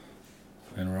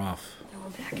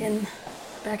off. We're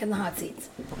back in the hot seats.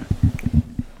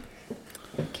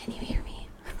 Can you hear me?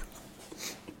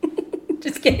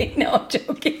 Just kidding. No, I'm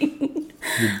joking.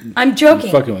 I'm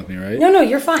joking. You're fucking with me, right? No,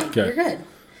 you're fine. Okay. You're good.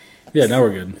 Yeah, now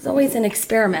we're good. It's always an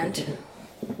experiment.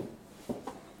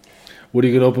 What are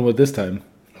you going to open with this time?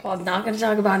 Well, I'm not going to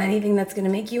talk about anything that's going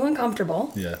to make you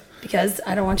uncomfortable. Yeah. Because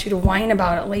I don't want you to whine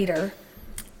about it later.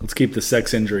 Let's keep the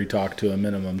sex injury talk to a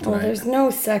minimum tonight. Well, there's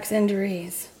no sex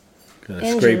injuries. Got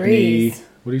a scraped knee.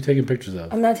 What are you taking pictures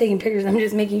of? I'm not taking pictures. I'm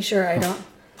just making sure I don't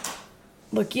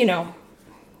look, John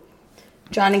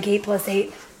and Kate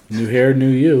 +8. New hair, new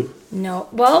you. No,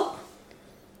 well,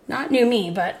 not new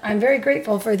me, but I'm very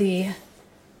grateful for the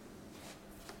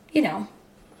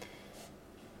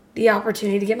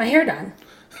opportunity to get my hair done.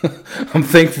 I'm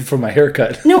thankful for my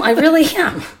haircut. No, I really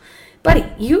am. Buddy,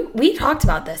 we talked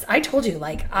about this. I told you,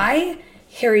 I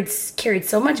carried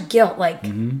so much guilt,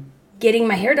 getting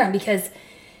my hair done because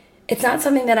it's not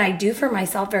something that I do for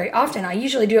myself very often. I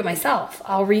usually do it myself.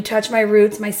 I'll retouch my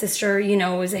roots. My sister,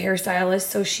 is a hairstylist,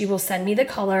 so she will send me the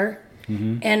color,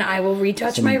 and I will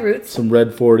retouch my roots. Some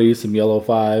red 40, some yellow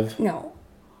 5. No.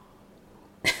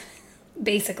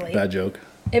 Basically. Bad joke.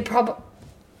 It probably...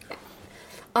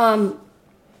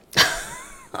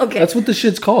 Okay. That's what the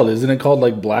shit's called, isn't it?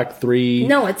 Called black 3.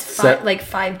 No, it's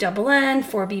 5 double N,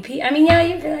 4 BP. I mean, yeah,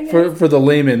 you can. For the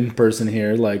layman person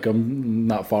here, I'm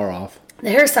not far off. The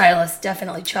hairstylist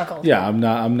definitely chuckled. Yeah, I'm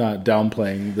not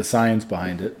downplaying the science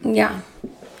behind it. Yeah,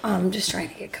 I'm just trying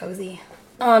to get cozy.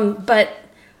 But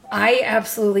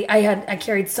I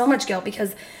carried so much guilt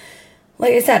because,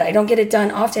 like I said, I don't get it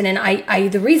done often,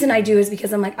 and the reason I do is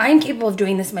because I'm I'm capable of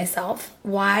doing this myself.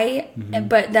 Why? Mm-hmm.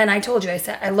 But then I told you,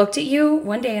 I looked at you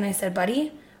one day and I said,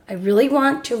 buddy, I really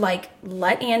want to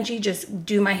let Angie just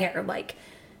do my hair,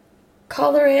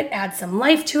 color it, add some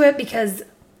life to it, because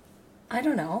I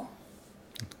don't know.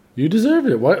 You deserve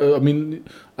it. Why? I mean,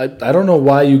 I don't know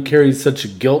why you carry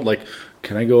such guilt.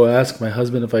 Can I go ask my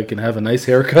husband if I can have a nice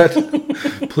haircut?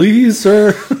 Please,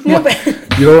 sir. No, but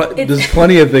there's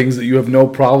plenty of things that you have no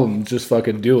problem just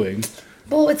fucking doing.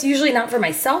 Well, it's usually not for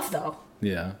myself, though.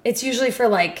 Yeah. It's usually for,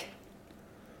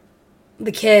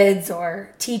 the kids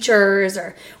or teachers,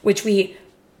 or which we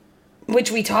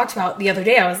talked about the other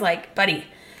day. I was like, buddy,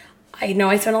 I know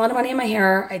I spent a lot of money on my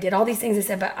hair. I did all these things. I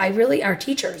said, but our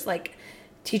teachers,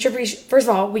 teacher appreciation. First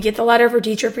of all, we get the letter for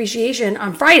teacher appreciation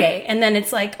on Friday, and then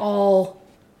it's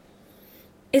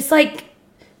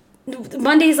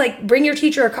Monday's bring your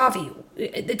teacher a coffee.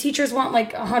 The teachers want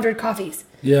 100 coffees.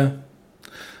 Yeah.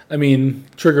 I mean,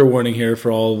 trigger warning here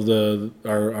for all of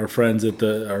our friends at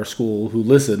our school who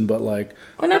listen, but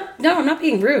I'm not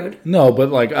being rude. No,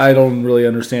 but I don't really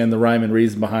understand the rhyme and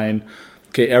reason behind.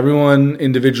 Okay, everyone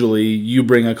individually, you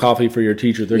bring a coffee for your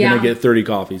teacher. They're going to get 30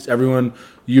 coffees. Everyone,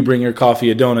 you bring your coffee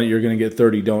a donut, you're going to get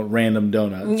 30 random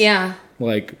donuts. Yeah.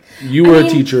 You were a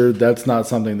teacher, that's not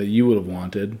something that you would have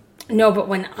wanted. No, but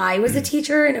when I was a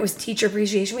teacher and it was Teacher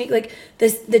Appreciation Week,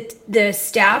 the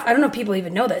staff, I don't know if people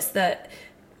even know this,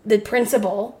 the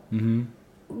principal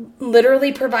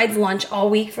literally provides lunch all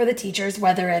week for the teachers,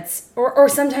 whether it's or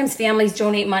sometimes families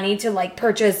donate money to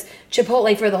purchase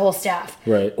Chipotle for the whole staff.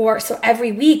 Right. Or so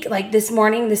every week, this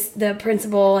morning, the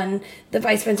principal and the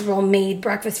vice principal made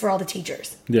breakfast for all the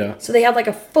teachers. Yeah. So they had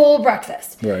a full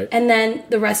breakfast. Right. And then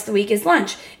the rest of the week is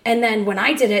lunch. And then when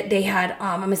I did it, they had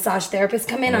a massage therapist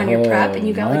come in on your prep, and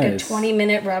you got a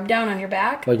 20-minute rub down on your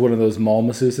back. Like one of those mall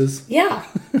masseuses? Yeah.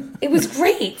 It was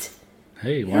great.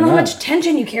 Hey, why I don't know not? how much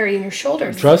tension you carry in your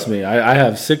shoulders. Trust me, I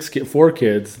have 4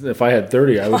 kids. If I had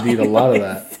 30, I would need a lot of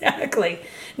that. Exactly.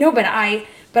 No, but I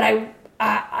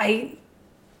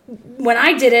when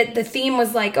I did it, the theme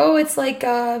was it's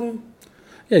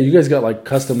yeah, you guys got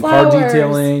custom flowers. car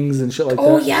detailings and shit like that.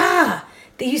 Oh yeah.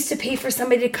 They used to pay for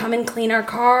somebody to come and clean our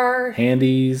car.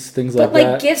 Handies, things like that.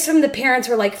 that. But gifts from the parents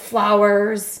were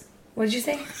flowers. What did you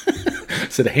say? I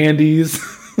said handies.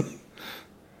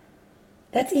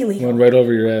 That's illegal. Went right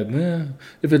over your head. Yeah.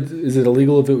 Is it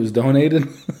illegal if it was donated?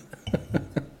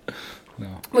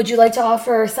 No. Would you like to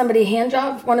offer somebody a hand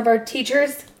job, one of our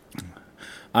teachers?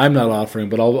 I'm not offering,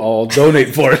 but I'll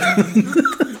donate for it.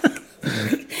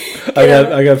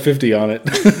 I got 50 on it.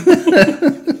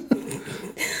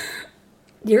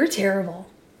 You're terrible.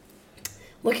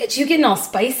 Look at you getting all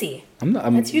spicy. I'm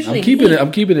keeping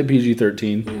it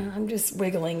PG-13. Yeah, I'm just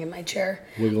wiggling in my chair.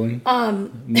 Wiggling?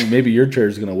 Maybe your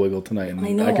chair's going to wiggle tonight, and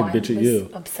I could bitch at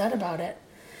you. Upset about it.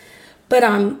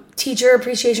 But Teacher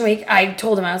Appreciation Week, I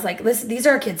told him, I was like, listen, these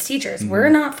are our kids' teachers. Mm-hmm. We're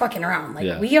not fucking around.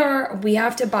 We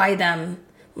have to buy them,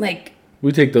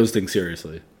 we take those things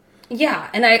seriously.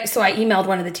 Yeah, and so I emailed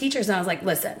one of the teachers, and I was like,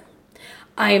 listen,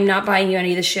 I am not buying you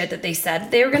any of the shit that they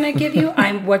said they were going to give you.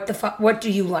 What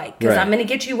do you like? Because I'm going to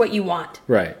get you what you want.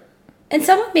 Right. And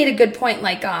someone made a good point,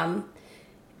 like,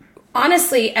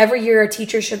 honestly, every year a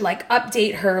teacher should, like,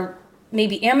 update her,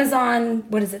 maybe Amazon,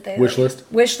 what is it? Wish list.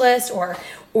 Wish list, or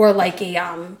like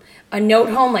a note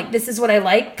home, like, this is what I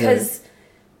like. Because,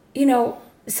 you know,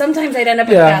 sometimes I'd end up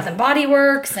at Bath and Body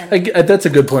Works. And that's a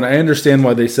good point. I understand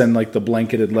why they send, like, the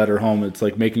blanketed letter home. It's,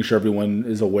 like, making sure everyone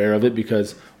is aware of it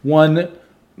because, one,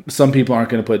 some people aren't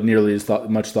going to put nearly as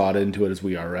much thought into it as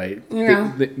we are, right?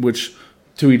 Yeah. Which,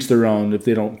 to each their own. If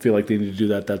they don't feel like they need to do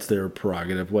that, that's their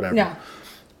prerogative, whatever. Yeah.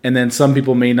 And then some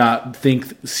people may not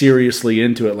think seriously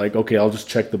into it, like, okay, I'll just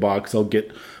check the box. I'll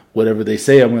get whatever they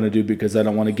say I'm going to do because I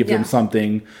don't want to give them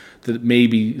something that may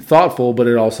be thoughtful, but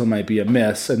it also might be a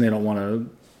miss, and they don't want to,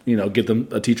 you know, get them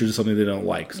a teacher to something they don't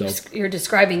like. So you're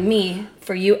describing me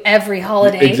for you every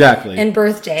holiday and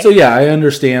birthday. So yeah, I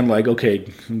understand, like,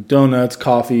 okay, donuts,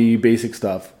 coffee, basic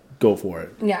stuff, go for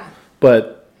it. Yeah.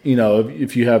 But, you know,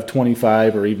 if you have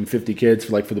 25 or even 50 kids,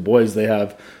 for the boys, they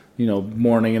have, you know,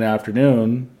 morning and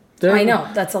afternoon. I know.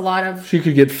 That's a lot of... She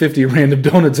could get 50 random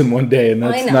donuts in one day, and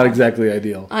that's not exactly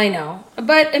ideal. I know.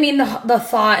 But, I mean, the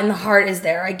thought and the heart is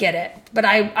there. I get it. But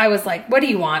I was like, what do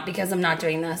you want? Because I'm not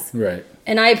doing this. Right.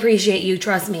 And I appreciate you.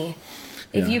 Trust me.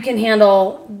 If you can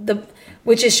handle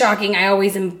which is shocking. I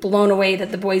always am blown away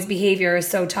that the boys' behavior is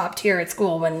so top tier at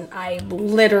school when I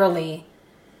literally...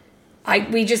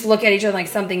 we just look at each other like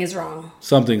something is wrong.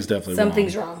 Something's definitely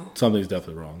wrong. Something's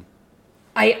definitely wrong.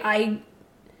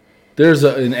 There's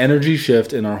an energy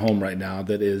shift in our home right now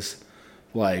that is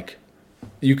like,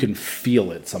 you can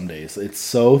feel it some days. It's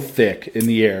so thick in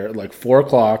the air, like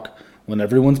 4:00 when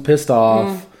everyone's pissed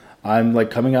off. I'm like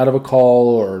coming out of a call,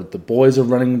 or the boys are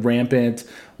running rampant,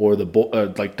 or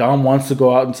like Dom wants to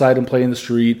go out inside and play in the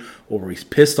street, or he's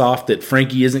pissed off that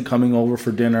Frankie isn't coming over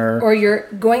for dinner. Or you're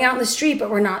going out in the street,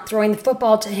 but we're not throwing the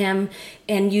football to him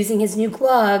and using his new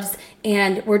gloves,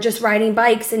 and we're just riding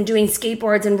bikes and doing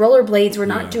skateboards and rollerblades. We're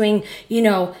not doing,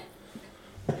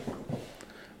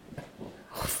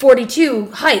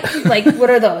 42 hike. Like, what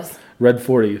are those? Red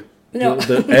 40. No.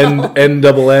 The N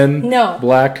no.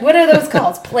 Black. What are those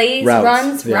called? Plays,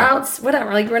 routes, routes,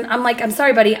 whatever. Like, I'm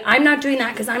sorry, buddy. I'm not doing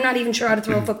that because I'm not even sure how to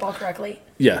throw a football correctly.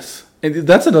 Yes. And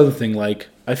that's another thing. Like,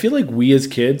 I feel like we as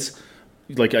kids,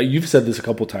 like you've said this a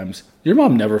couple times, your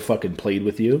mom never fucking played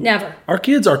with you. Never. Our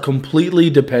kids are completely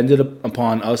dependent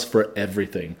upon us for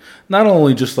everything. Not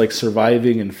only just like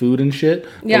surviving and food and shit,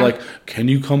 but like, can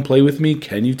you come play with me?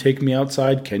 Can you take me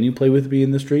outside? Can you play with me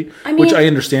in the street? Which I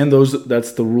understand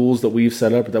that's the rules that we've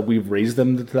set up, that we've raised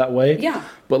them that way. Yeah.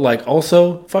 But like,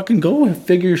 also, fucking go and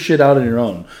figure your shit out on your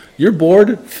own. You're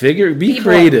bored, be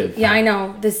creative. Yeah, I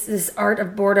know. This art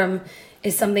of boredom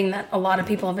is something that a lot of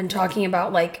people have been talking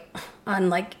about, like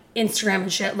on like Instagram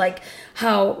and shit, like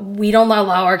how we don't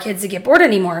allow our kids to get bored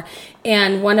anymore.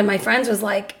 And one of my friends was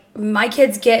like, my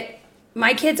kids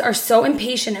are so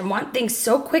impatient and want things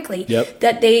so quickly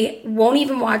that they won't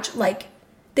even watch, like,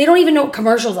 they don't even know what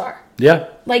commercials are. Yeah.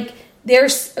 Like, they're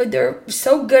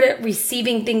so good at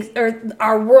receiving things, or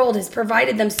our world has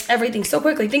provided them everything so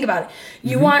quickly. Think about it.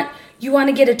 You want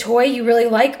to get a toy you really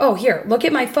like? Oh, here, look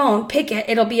at my phone, pick it.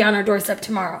 It'll be on our doorstep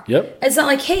tomorrow. Yep. It's not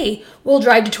like, hey, we'll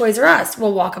drive to Toys R Us.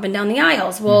 We'll walk up and down the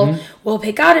aisles. We'll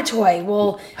pick out a toy.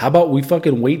 How about we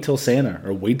fucking wait till Santa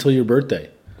or wait till your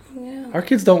birthday? Yeah. Our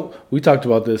kids don't. We talked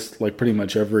about this like pretty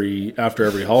much after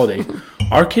every holiday.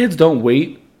 Our kids don't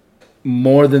wait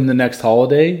more than the next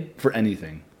holiday for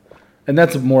anything. And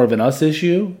that's more of an us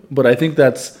issue, but I think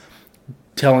that's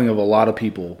telling of a lot of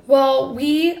people. Well,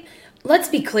 let's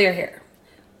be clear here.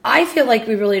 I feel like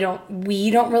we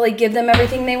don't really give them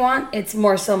everything they want. It's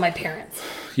more so my parents.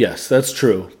 Yes, that's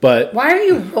true. But why are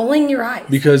you rolling your eyes?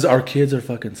 Because our kids are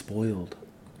fucking spoiled.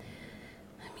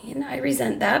 I mean, I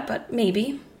resent that, but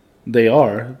maybe. They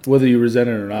are. Whether you resent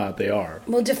it or not, they are.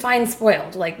 Well, define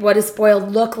spoiled. Like, what does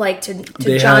spoiled look like to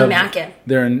John Mackin?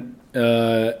 They're in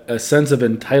a sense of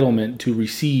entitlement to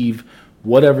receive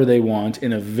whatever they want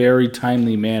in a very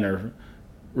timely manner,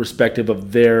 respective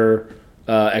of their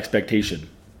expectation.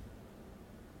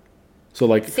 So,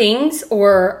 like, things,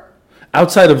 or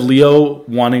outside of Leo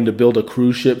wanting to build a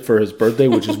cruise ship for his birthday,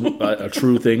 which is a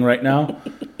true thing right now,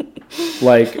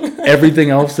 like, everything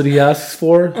else that he asks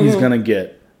for, he's gonna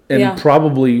get. And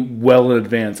probably well in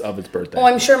advance of his birthday. Oh,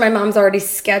 I'm sure my mom's already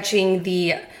sketching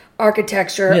the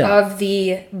architecture of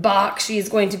the box she's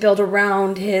going to build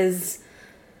around his...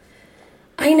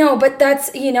 I know, but that's,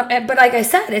 but like I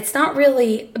said, it's not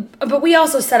really... But we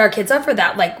also set our kids up for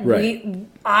that. Like,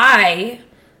 I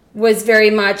was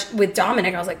very much with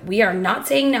Dominic. I was like, we are not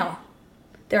saying no.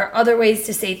 There are other ways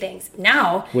to say things.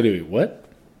 Now... What do you mean, what?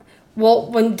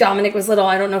 Well, when Dominic was little,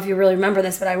 I don't know if you really remember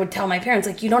this, but I would tell my parents,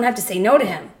 like, you don't have to say no to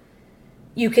him.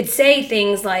 You could say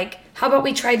things like, how about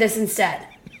we try this instead?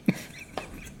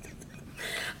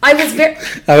 I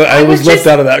was left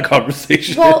out of that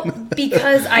conversation. Well,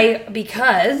 because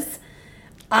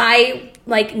I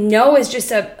like, no is just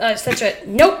such a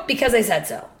nope because I said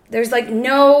so. There's like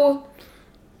no...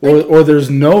 Or there's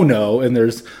no, and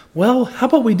there's, well, how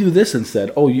about we do this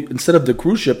instead? Oh, instead of the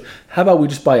cruise ship, how about we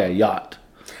just buy a yacht?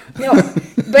 No,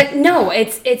 but no,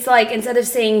 it's like, instead of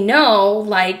saying no,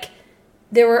 like,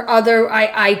 there were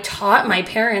I taught my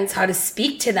parents how to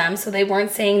speak to them so they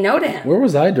weren't saying no to him. Where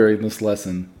was I during this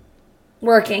lesson?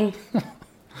 Working.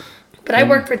 But I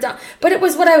worked for Dom. But it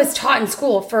was what I was taught in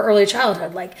school for early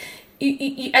childhood. Like,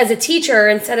 you, as a teacher,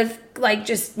 instead of like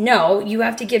just no, you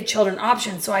have to give children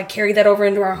options. So I carry that over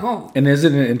into our home. And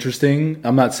isn't it interesting?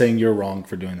 I'm not saying you're wrong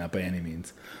for doing that by any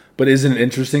means. But isn't it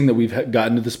interesting that we've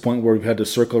gotten to this point where we've had to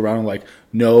circle around and like,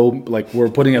 no, like we're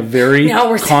putting a very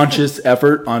conscious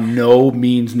effort on no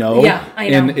means no. Yeah, I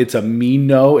know. And it's a mean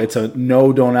no. It's a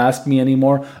no, don't ask me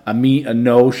anymore. A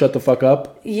no, shut the fuck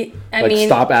up. I mean,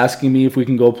 stop asking me if we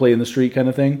can go play in the street kind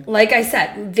of thing. Like I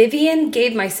said, Vivian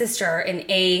gave my sister an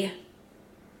A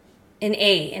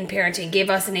in parenting, gave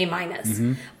us an A-.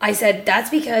 Mm-hmm. I said, that's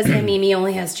because Mimi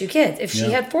only has 2 kids. If she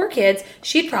had 4 kids,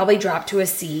 she'd probably drop to a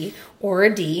C or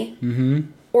a D,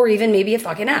 or even maybe a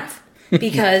fucking F.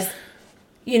 Because,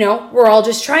 we're all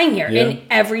just trying here. Yeah. And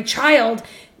every child,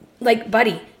 like,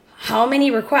 buddy, how many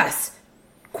requests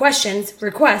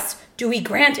do we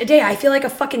grant a day? I feel like a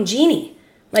fucking genie.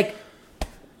 Like,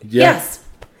 yes.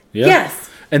 Yeah. Yes.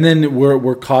 And then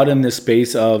we're caught in this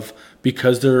space of,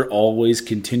 because they're always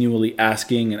continually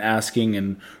asking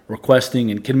and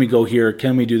requesting, and can we go here?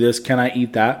 Can we do this? Can I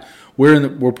eat that?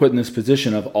 We're put in this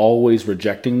position of always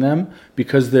rejecting them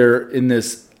because they're in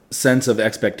this sense of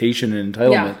expectation and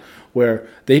entitlement where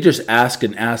they just ask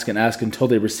and ask and ask until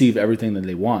they receive everything that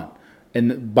they want.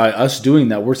 And by us doing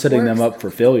that, we're setting them up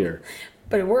for failure.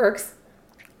 But it works.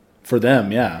 For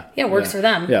them, yeah. Yeah, it works for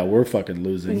them. Yeah, we're fucking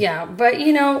losing. Yeah, but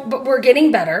but we're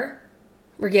getting better.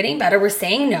 We're getting better. We're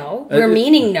saying no. We're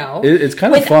meaning no. It's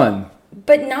kind of fun.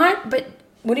 But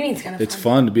what do you mean it's kind of fun? It's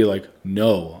fun to be like,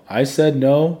 no. I said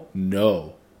no.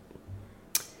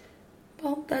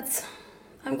 Well,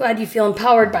 I'm glad you feel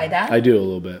empowered by that. I do a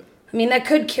little bit. I mean, that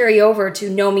could carry over to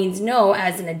no means no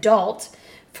as an adult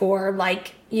for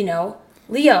like,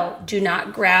 Leo, do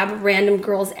not grab random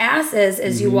girls' asses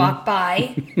as you walk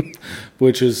by.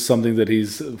 Which is something that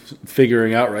he's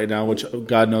figuring out right now, which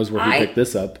God knows where he picked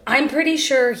this up. I'm pretty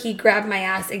sure he grabbed my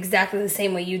ass exactly the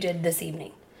same way you did this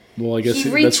evening. Well, I guess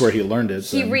that's where he learned it.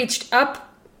 He reached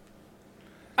up,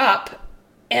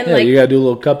 and you gotta do a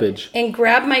little cuppage. And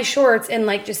grabbed my shorts and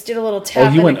like just did a little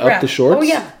tap. Oh, you went up the shorts? Oh,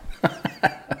 yeah.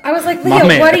 I was like,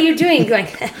 Leo, what are you doing?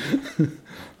 Like...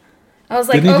 I was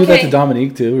like, didn't he do that to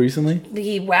Dominique too recently?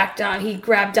 He grabbed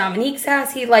Dominique's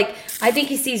ass. I think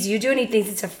he sees you do it and he thinks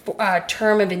it's a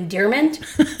term of endearment,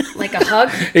 like a hug.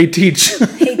 Hey, teach.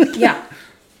 Yeah.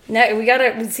 No, we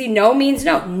gotta see. No means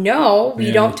no. No,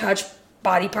 we don't touch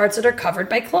body parts that are covered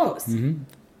by clothes. Mm-hmm.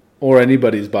 Or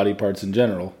anybody's body parts in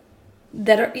general.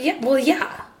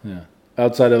 Yeah.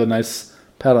 Outside of a nice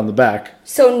pat on the back.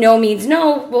 So no means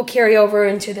no will carry over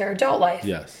into their adult life.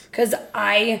 Yes. Because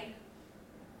I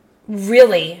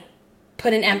really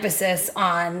put an emphasis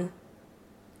on,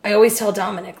 I always tell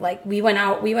Dominic, like, we went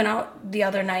out the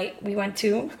other night, we went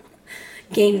to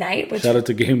game night. Shout out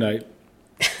to game night.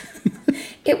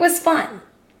 It was fun.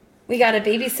 We got a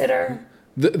babysitter.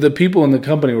 The people in the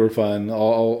company were fun.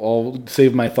 I'll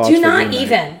save my thoughts for game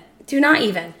night. Do not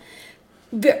even.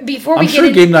 Before we I'm sure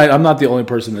game night, I'm not the only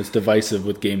person that's divisive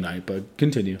with game night, but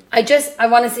continue. I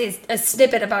want to say a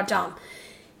snippet about Dom.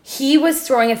 He was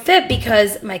throwing a fit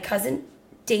because my cousin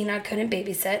Dana couldn't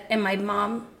babysit, and my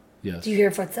mom. Yes. Do you hear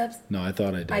footsteps? No, I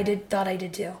thought I did. Thought I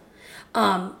did too.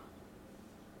 No.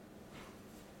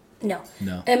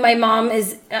 And my mom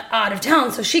is out of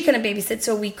town, so she couldn't babysit.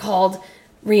 So we called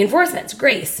reinforcements.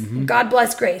 Grace, God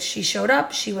bless Grace. She showed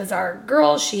up. She was our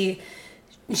girl. She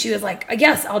was like,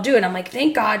 yes, I'll do it. I'm like,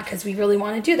 thank God, because we really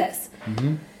want to do this.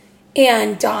 Mm-hmm.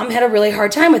 And Dom had a really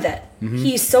hard time with it. Mm-hmm.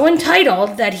 He's so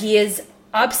entitled that he is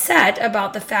upset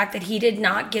about the fact that he did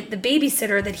not get the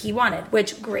babysitter that he wanted,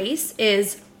 which Grace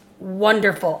is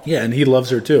wonderful. Yeah, and he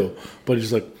loves her too. But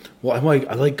he's like, well,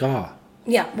 I like Ga.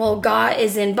 Yeah, well, Ga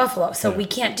is in Buffalo, so we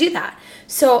can't do that.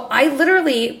 So I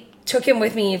literally took him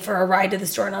with me for a ride to the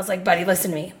store, and I was like, buddy,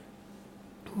 listen to me.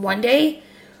 One day,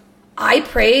 I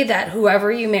pray that whoever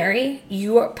you marry,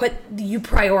 you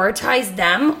prioritize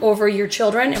them over your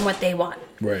children and what they want.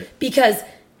 Right. Because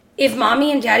if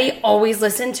mommy and daddy always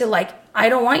listen to like I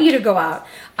don't want you to go out.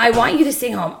 I want you to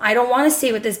stay home. I don't want to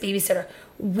stay with this babysitter.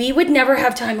 We would never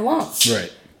have time alone.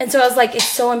 Right. And so I was like, it's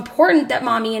so important that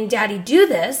mommy and daddy do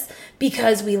this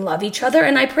because we love each other.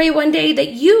 And I pray one day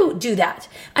that you do that.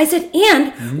 I said,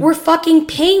 and we're fucking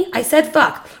paying. I said,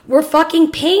 fuck. We're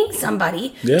fucking paying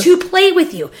somebody to play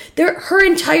with you. Her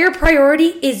entire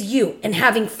priority is you and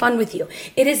having fun with you.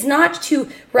 It is not to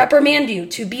reprimand you,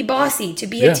 to be bossy, to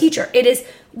be a teacher. It is,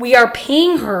 we are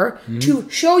paying her to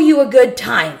show you a good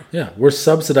time. Yeah, we're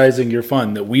subsidizing your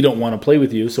fun that we don't want to play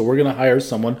with you, so we're going to hire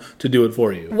someone to do it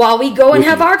for you. While we go and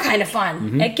have our kind of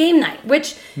fun at game night,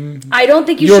 which I don't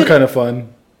think you should. Your kind of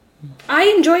fun. I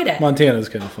enjoyed it. Montana's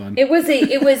kind of fun. It was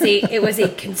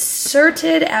a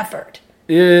concerted effort.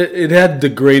 It had the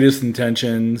greatest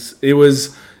intentions.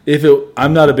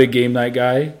 I'm not a big game night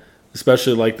guy,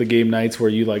 especially like the game nights where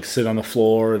you like sit on the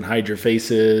floor and hide your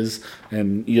faces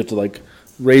and you have to like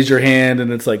raise your hand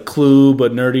and it's like Clue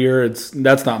but nerdier.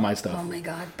 That's not my stuff. Oh my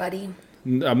god, buddy.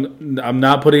 I'm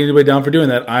not putting anybody down for doing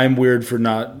that. I'm weird for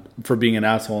being an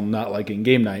asshole and not liking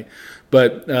game night.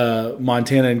 But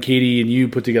Montana and Katie and you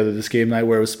put together this game night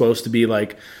where it was supposed to be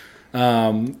like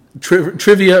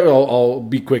trivia. I'll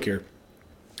be quick here.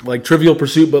 Like Trivial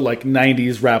Pursuit, but like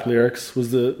 90s rap lyrics.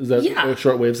 Is that a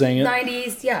short way of saying it?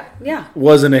 90s, yeah.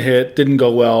 Wasn't a hit. Didn't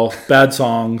go well. Bad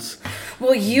songs.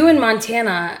 Well, you and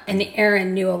Montana and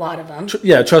Aaron knew a lot of them.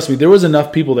 Trust me. There was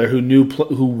enough people there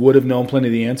who would have known plenty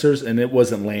of the answers, and it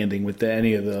wasn't landing with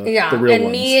any of the real and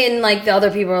ones. Me and like the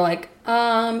other people were like,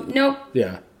 nope.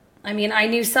 Yeah. I mean, I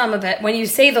knew some of it. When you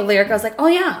say the lyric, I was like, oh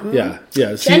yeah.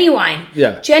 Yeah. Genuine.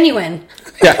 Yeah. Genuine.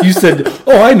 Yeah, you said,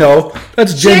 oh, I know.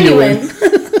 That's genuine.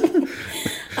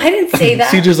 I didn't say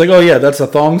that. CJ's like, oh yeah, that's a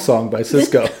thong song by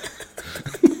Cisco.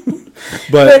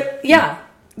 but yeah.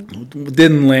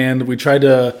 Didn't land. We tried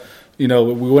to, we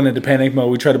went into panic mode.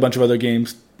 We tried a bunch of other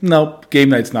games. Nope, game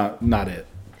night's not it.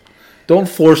 Don't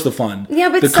force the fun. Yeah,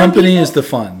 but the company is the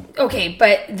fun. Okay,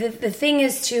 but the thing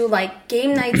is too, like,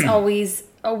 game night's always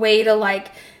a way to like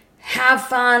have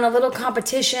fun, a little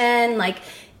competition, like.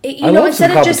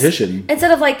 Instead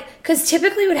of like, because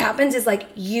typically what happens is like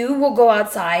you will go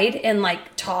outside and like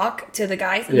talk to the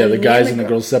guys. Yeah, the guys and the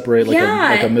girls separate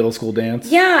like a middle school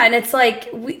dance. Yeah, and it's like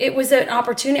it was an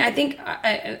opportunity. I think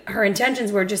her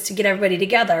intentions were just to get everybody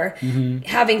together,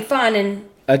 having fun, and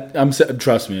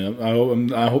trust me.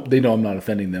 I hope they know I'm not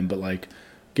offending them, but like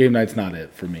game night's not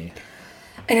it for me.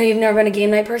 I know you've never been a game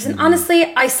night person.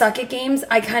 Honestly, I suck at games.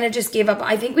 I kind of just gave up.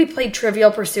 I think we played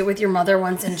Trivial Pursuit with your mother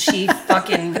once, and she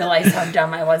fucking realized how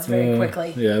dumb I was very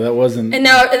quickly. Yeah, that wasn't... And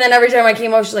then every time I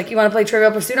came over, she's like, you want to play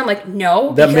Trivial Pursuit? I'm like,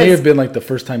 no. That may have been like the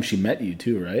first time she met you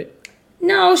too, right?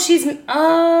 No, she's...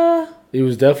 It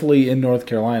was definitely in North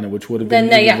Carolina, which would have been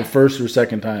the first or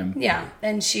second time. Yeah,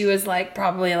 and she was like,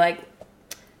 probably like,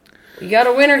 you got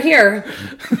a winner here.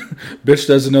 Bitch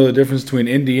doesn't know the difference between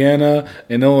Indiana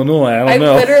and Illinois. I don't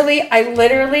know. I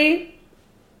literally,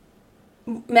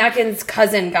 Mackin's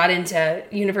cousin got into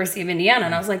University of Indiana,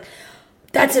 and I was like,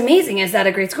 that's amazing. Is that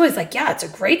a great school? He's like, yeah, it's a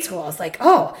great school. I was like,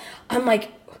 oh. I'm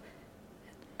like,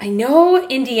 I know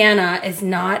Indiana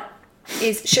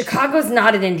Chicago's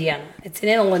not in Indiana. It's in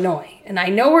Illinois. And I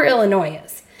know where Illinois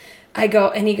is. I go,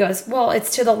 and he goes, well,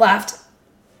 it's to the left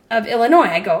of Illinois.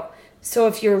 I go, so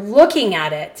if you're looking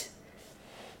at it,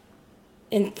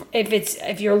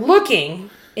 if you're looking,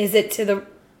 is it to the?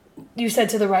 You said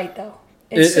to the right though.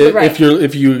 It's to the right.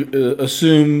 If you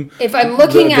assume if I'm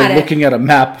looking at it, looking at a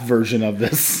map version of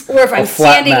this, or if I'm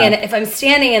standing in it, if I'm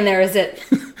standing in there, is it?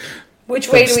 Which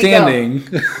way do we go?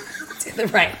 To the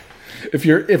right.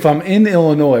 If I'm in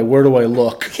Illinois, where do I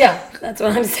look? Yeah, that's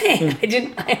what I'm saying.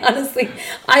 I honestly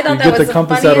thought that was the funniest thing. Get the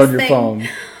compass out on your phone.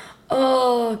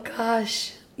 Oh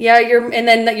gosh. Yeah,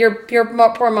 your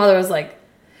poor mother was like,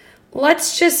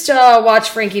 let's just watch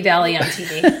Frankie Valli on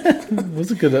TV. It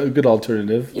was a good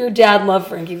alternative. Your dad loved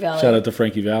Frankie Valli. Shout out to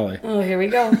Frankie Valli. Oh, here we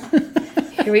go.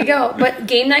 But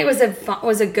game night was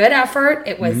a good effort.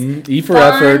 It was E for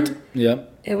fun. Effort.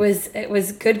 Yep. It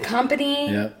was good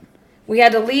company. Yep. We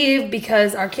had to leave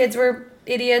because our kids were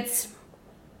idiots.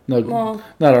 No,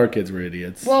 not our kids were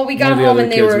idiots. Well, we got home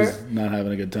and they were not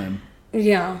having a good time.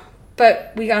 Yeah.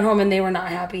 But we got home and they were not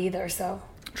happy either, so.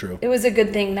 True. It was a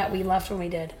good thing that we left when we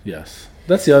did. Yes.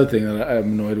 That's the other thing that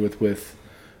I'm annoyed with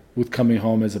coming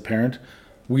home as a parent.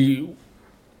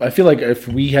 I feel like if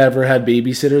we ever had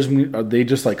babysitters, they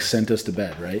just like sent us to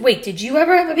bed, right? Wait, did you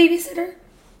ever have a babysitter?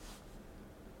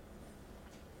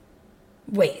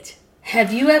 Wait.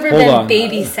 Have you ever been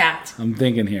babysat? I'm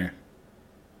thinking here.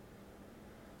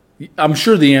 I'm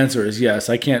sure the answer is yes.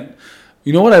 I can't.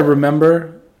 You know what I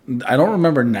remember? I don't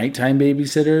remember nighttime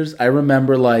babysitters. I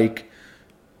remember like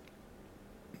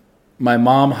my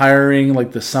mom hiring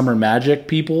like the Summer Magic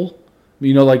people.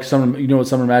 You know, like you know what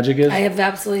Summer Magic is? I have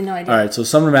absolutely no idea. All right, so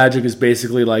Summer Magic is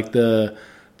basically like the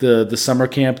summer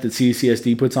camp that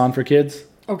CCSD puts on for kids.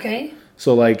 Okay.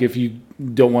 So like if you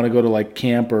don't want to go to like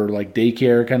camp or like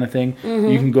daycare kind of thing,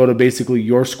 you can go to basically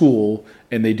your school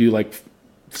and they do like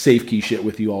safe key shit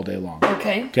with you all day long.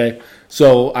 Okay. Okay.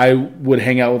 So I would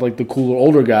hang out with like the cooler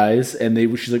older guys and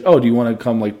she's like, "Oh, do you want to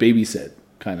come like babysit?"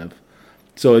 kind of.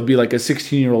 So it'd be like a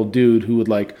 16-year-old dude who would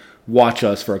like watch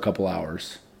us for a couple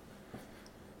hours.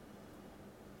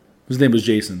 His name was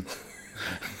Jason.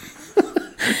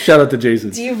 Shout out to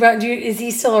Jason. Is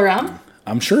he still around?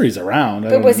 I'm sure he's around.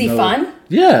 But was he fun?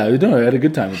 Yeah, I had a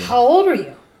good time with him. How old were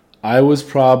you? I was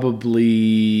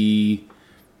probably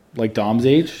like Dom's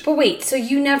age. But wait, so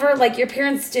you never, like, your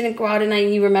parents didn't go out at night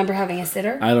and you remember having a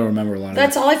sitter? I don't remember a lot of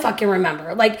That's all I fucking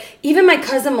remember. Like, even my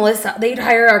cousin Melissa, they'd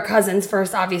hire our cousins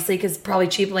first, obviously, because probably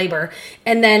cheap labor.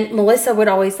 And then Melissa would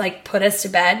always, like, put us to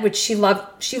bed, which she loved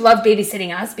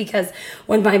babysitting us, because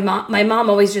when my mom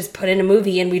always just put in a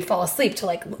movie and we'd fall asleep to,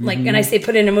 like, and I say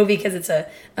put in a movie because it's a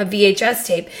VHS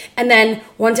tape. And then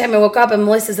one time I woke up and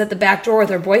Melissa's at the back door with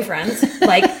her boyfriends,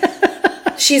 like...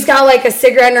 She's got like a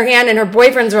cigarette in her hand and her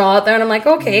boyfriends are all out there. And I'm like,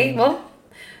 okay, well,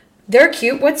 they're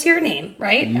cute. What's your name?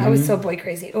 Right? I was so boy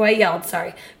crazy. Oh, I yelled.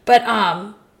 Sorry. But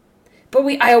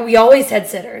we always had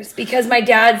sitters because my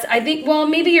dad's, I think, well,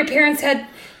 maybe your parents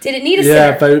didn't need a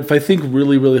sitter. Yeah, if I think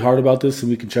really, really hard about this and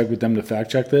we can check with them to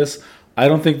fact check this, I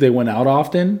don't think they went out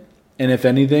often. And if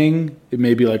anything, it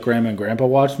may be like grandma and grandpa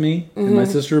watched me and my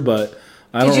sister, but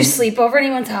I don't. Did you sleep over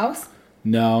anyone's house?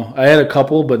 No. I had a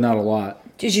couple, but not a lot.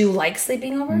 Did you like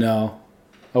sleeping over? No.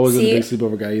 I wasn't a big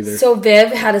sleepover guy either. So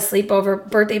Viv had a sleepover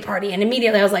birthday party, and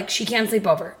immediately I was like, she can't sleep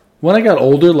over. When I got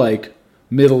older, like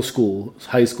middle school,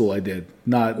 high school, I did.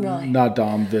 Not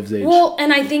Dom, Viv's age. Well,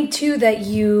 and I think, too, that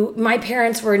my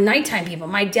parents were nighttime people.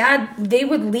 My dad, they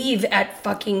would leave at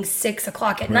fucking 6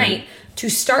 o'clock at night to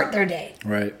start their day.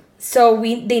 Right. So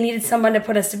they needed someone to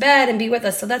put us to bed and be with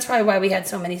us. So that's probably why we had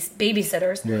so many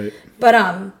babysitters. Right.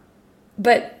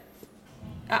 But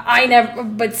I never,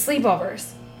 but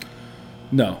sleepovers.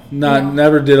 No,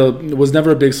 was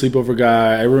never a big sleepover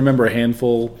guy. I remember a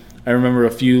handful. I remember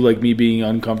a few, like me being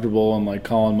uncomfortable and like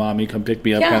calling mommy, come pick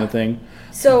me up kind of thing.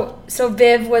 So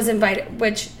Viv was invited,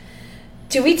 which,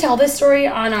 do we tell this story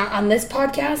on this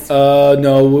podcast?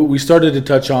 No, we started to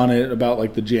touch on it about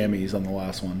like the jammies on the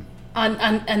last one.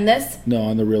 On this? No,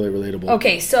 on the Really Relatable.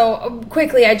 Okay, so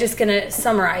quickly, I'm just going to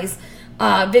summarize.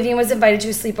 Vivian was invited to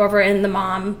a sleepover and the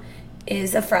mom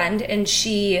is a friend, and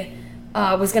she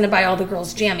was going to buy all the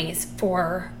girls jammies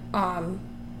for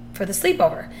the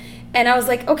sleepover. And I was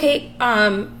like, okay,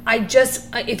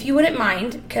 if you wouldn't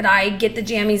mind, could I get the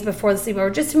jammies before the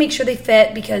sleepover just to make sure they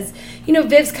fit? Because,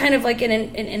 Viv's kind of like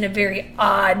in a very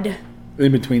odd...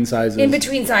 In between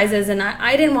sizes. And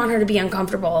I didn't want her to be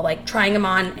uncomfortable, like trying them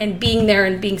on and being there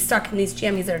and being stuck in these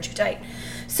jammies that are too tight.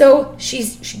 So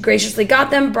she graciously got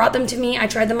them, brought them to me. I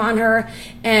tried them on her,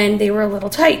 and they were a little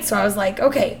tight. So I was like,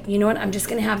 okay, you know what? I'm just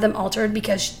going to have them altered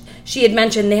because she had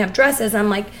mentioned they have dresses. I'm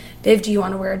like, Viv, do you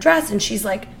want to wear a dress? And she's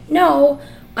like, no,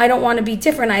 I don't want to be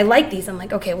different. I like these. I'm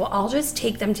like, okay, well, I'll just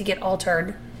take them to get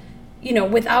altered,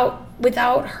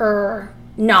 without her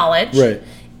knowledge. Right.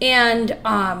 And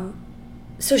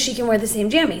so she can wear the same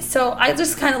jammies. So I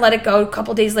just kind of let it go. A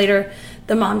couple days later,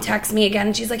 the mom texts me again,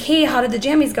 and she's like, hey, how did the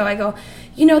jammies go? I go,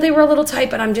 they were a little tight,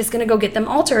 but I'm just going to go get them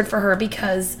altered for her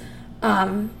because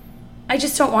I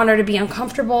just don't want her to be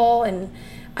uncomfortable, and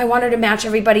I want her to match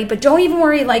everybody. But don't even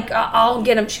worry, like, I'll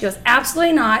get them. She goes,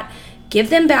 absolutely not. Give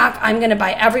them back. I'm going to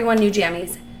buy everyone new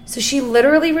jammies. So she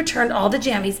literally returned all the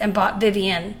jammies and bought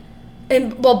Vivian,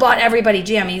 bought everybody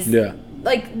jammies. Yeah.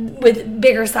 Like, with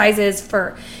bigger sizes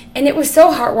and it was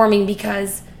so heartwarming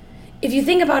because if you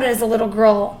think about it as a little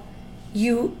girl,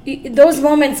 those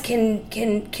moments can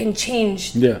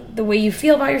change the way you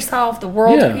feel about yourself, the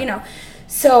world,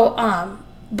 So,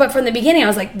 but from the beginning, I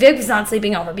was like, Viv's not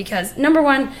sleeping over because, number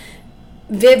one,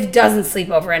 Viv doesn't sleep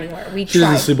over anywhere. She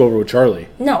doesn't sleep over with Charlie.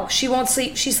 No, she won't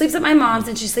sleep. She sleeps at my mom's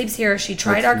and she sleeps here. She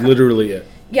tried That's literally it.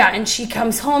 Yeah, and she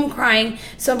comes home crying.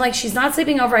 So I'm like, she's not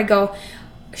sleeping over. I go,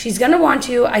 she's going to want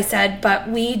to, I said, but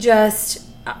we know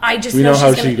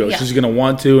how she goes. Yeah. She's going to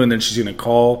want to, and then she's going to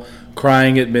call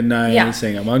crying at midnight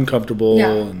saying, I'm uncomfortable.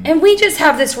 Yeah. And we just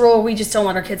have this rule. We just don't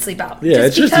let our kids sleep out. Yeah,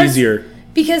 it's just easier.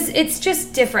 Because it's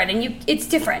just different, and it's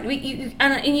different.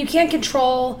 And you can't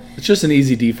control. It's just an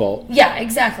easy default. Yeah,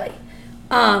 exactly.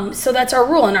 So that's our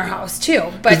rule in our house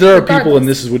too. But there are people, and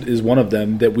this is one of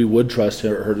them, that we would trust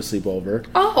her to sleep over.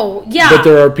 Oh, yeah. But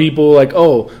there are people like,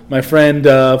 oh, my friend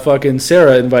fucking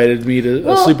Sarah invited me to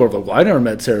a sleepover. Well, I never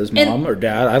met Sarah's mom or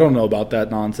dad. I don't know about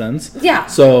that nonsense. Yeah.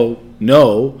 So,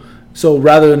 no. So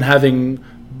rather than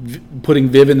putting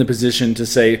Viv in the position to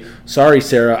say, sorry,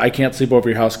 Sarah, I can't sleep over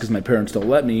your house because my parents don't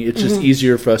let me, it's just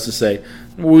easier for us to say,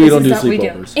 we don't do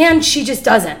sleepovers. And she just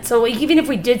doesn't. So like, even if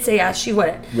we did say yes, she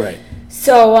wouldn't. Right.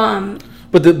 So,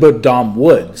 But Dom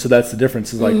would, so that's the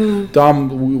difference. Is like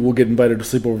Dom will get invited to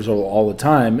sleepovers all the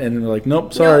time, and they're like,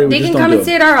 "Nope, sorry, we just don't do it." They can come and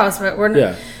stay at our house, but we're not.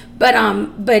 Yeah. But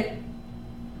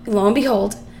lo and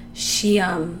behold, she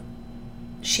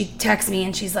texts me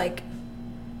and she's like,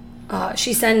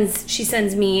 she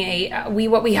sends me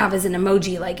what we have is an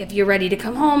emoji, like if you're ready to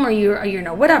come home or you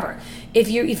know whatever. If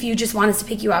you just want us to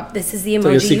pick you up, this is the emoji. It's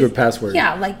like a secret password.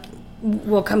 Yeah, like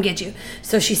we'll come get you.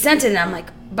 So she sent it, and I'm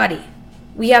like, buddy.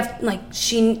 We have, like,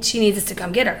 she needs us to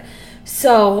come get her.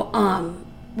 So,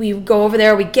 we go over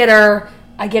there, we get her.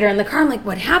 I get her in the car. I'm like,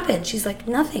 what happened? She's like,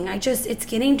 nothing. It's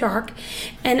getting dark.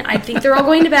 And I think they're all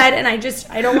going to bed. And I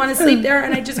don't want to sleep there.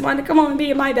 And I just want to come home and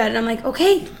be in my bed. And I'm like,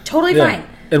 okay, totally fine.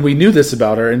 And we knew this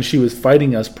about her, and she was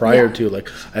fighting us prior to, like,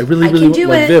 I really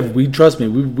like Viv, trust me,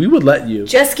 we would let you.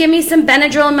 Just give me some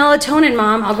Benadryl and melatonin,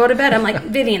 Mom. I'll go to bed. I'm like,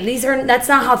 Vivian, that's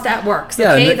not how that works,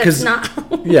 okay? That's not.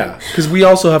 Yeah, because we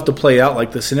also have to play out,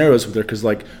 like, the scenarios with her, because,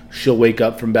 like, she'll wake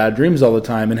up from bad dreams all the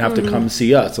time and have to come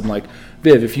see us. I'm like,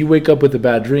 Viv, if you wake up with a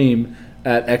bad dream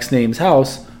at X name's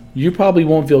house, you probably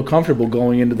won't feel comfortable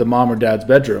going into the mom or dad's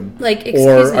bedroom. Like,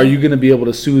 or are you going to be able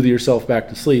to soothe yourself back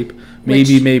to sleep?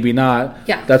 Maybe not.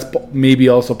 Yeah. That's maybe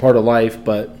also part of life,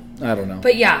 but I don't know.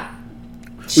 But yeah.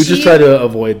 We just try to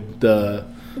avoid the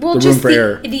room for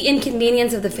error. The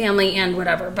inconvenience of the family and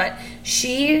whatever. But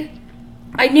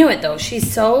I knew it though.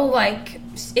 She's so like,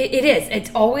 it is.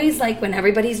 It's always like when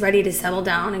everybody's ready to settle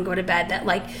down and go to bed,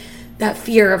 that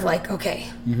fear of like, okay,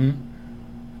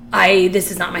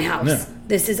 this is not my house. Yeah.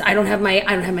 I don't have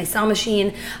my sound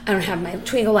machine. I don't have my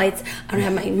twinkle lights. I don't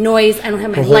have my noise. I don't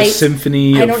have my lights.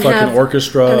 Symphony of fucking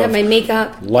orchestra. I don't have my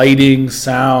makeup. Lighting,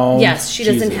 sound. Yes, she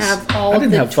doesn't have all of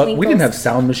the twinkles. We didn't have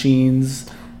sound machines.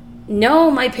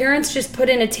 No, my parents just put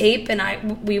in a tape, and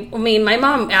my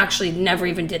mom actually never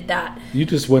even did that. You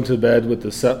just went to bed with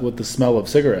the smell of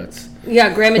cigarettes.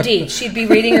 Yeah, Grandma D. She'd be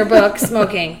reading her book,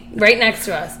 smoking, right next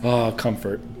to us. Oh,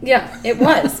 comfort. Yeah, it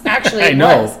was. Actually, it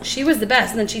was. She was the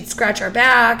best. And then she'd scratch our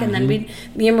back, and then me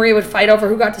and Maria would fight over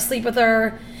who got to sleep with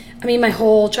her. I mean, my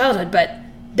whole childhood. But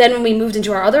then when we moved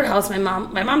into our other house, my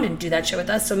mom didn't do that shit with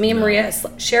us. So me and Maria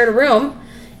shared a room,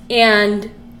 and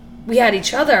we had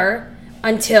each other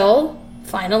until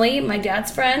finally my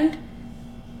dad's friend,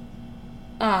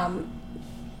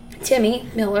 Timmy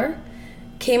Miller,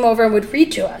 came over and would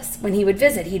read to us when he would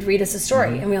visit. He'd read us a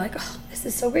story, and we were like, oh, this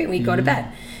is so great. We'd go to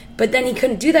bed. But then he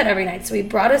couldn't do that every night, so he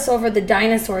brought us over the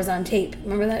dinosaurs on tape.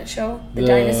 Remember that show? The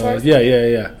dinosaurs?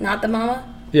 Yeah. Not the mama?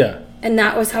 Yeah. And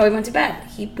that was how we went to bed.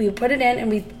 We would put it in, and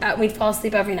we'd fall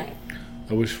asleep every night.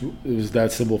 I wish it was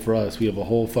that simple for us. We have a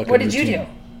whole fucking What did routine. you do?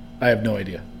 I have no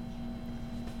idea.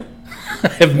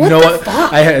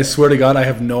 I swear to God, I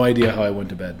have no idea how I went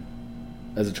to bed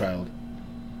as a child.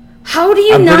 How do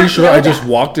you I'm not pretty sure know I just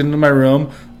walked into my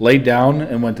room, laid down,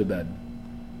 and went to bed.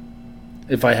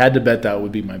 If I had to bet, that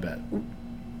would be my bet.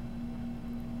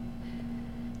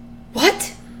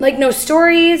 What? Like no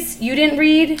stories? You didn't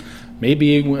read?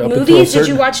 Maybe. Movies? Did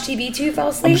you watch TV too? You fell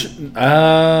asleep?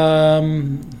 I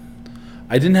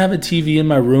didn't have a TV in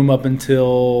my room up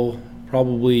until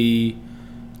probably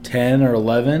 10 or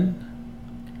 11.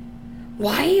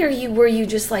 Why were you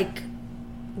just like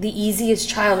the easiest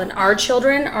child, and our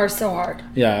children are so hard?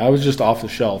 Yeah, I was just off the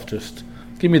shelf. Just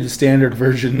give me the standard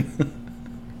version.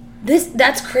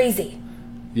 That's crazy.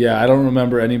 Yeah, I don't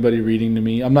remember anybody reading to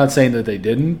me. I'm not saying that they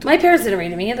didn't. My parents didn't read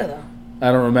to me either, though.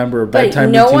 I don't remember a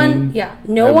bedtime routine.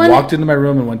 I walked into my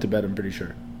room and went to bed, I'm pretty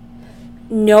sure.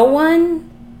 No one,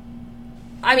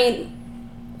 I mean,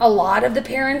 a lot of the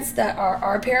parents that are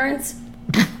our parents.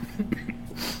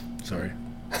 Sorry.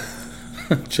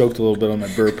 Choked a little bit on my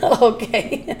burp.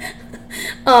 Okay.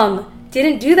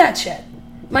 Didn't do that shit.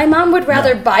 My mom would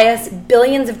rather buy us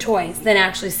billions of toys than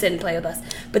actually sit and play with us.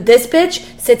 But this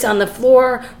bitch sits on the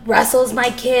floor, wrestles my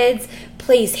kids,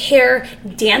 plays hair,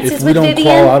 dances with Vivian. If we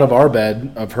don't crawl out of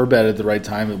her bed at the right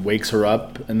time, it wakes her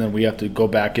up, and then we have to go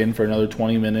back in for another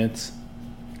 20 minutes.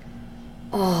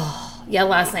 Oh, yeah,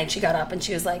 last night she got up and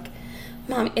she was like,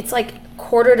 Mom, it's like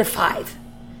 4:45.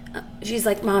 She's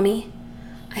like, Mommy,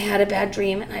 I had a bad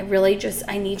dream, and I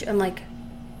need you. I'm like,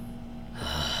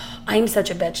 I'm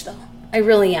such a bitch, though. I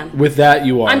really am. With that,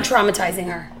 you are. I'm traumatizing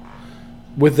her.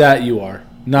 With that, you are.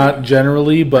 Not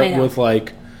generally, but with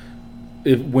like,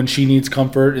 when she needs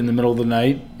comfort in the middle of the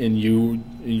night and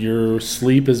your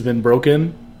sleep has been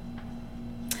broken.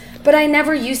 But I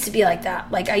never used to be like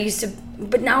that. Like I used to,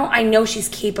 but now I know she's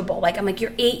capable. Like I'm like,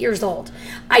 you're 8 years old.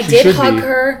 I did hug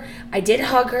her.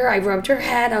 I rubbed her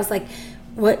head. I was like,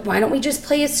 why don't we just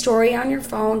play a story on your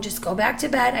phone? Just go back to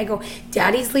bed. I go,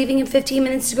 Daddy's leaving in 15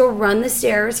 minutes to go run the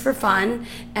stairs for fun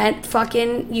at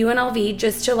fucking UNLV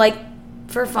just to like,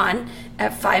 for fun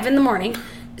at 5 a.m.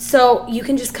 So you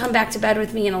can just come back to bed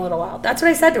with me in a little while. That's what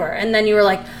I said to her. And then you were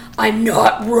like, I'm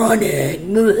not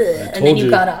running. And then you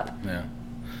got up. Yeah.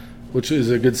 Which is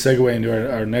a good segue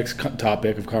into our next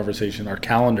topic of conversation, our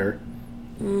calendar.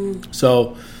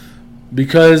 So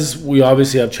because we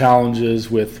obviously have challenges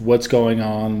with what's going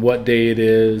on, what day it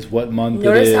is, what month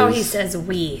it is. Notice how he says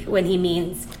we when he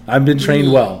means I've been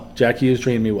trained well. Jackie has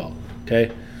trained me well.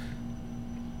 Okay?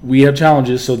 We have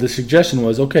challenges, so the suggestion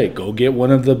was, okay, go get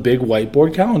one of the big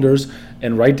whiteboard calendars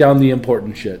and write down the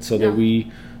important shit so that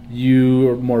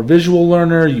you're a more visual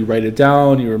learner, you write it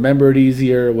down, you remember it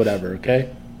easier, whatever, okay?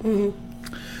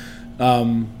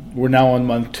 We're now on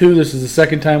month 2. This is the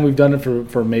second time we've done it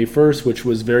for May 1st, which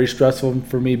was very stressful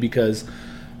for me because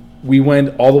we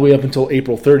went all the way up until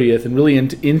April 30th and really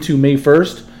into May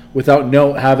 1st without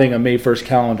having a May 1st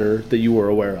calendar that you were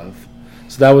aware of.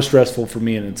 So that was stressful for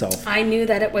me in itself. I knew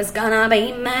that it was gonna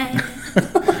be May.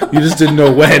 You just didn't know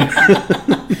when.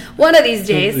 One of these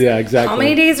days. Yeah, exactly. How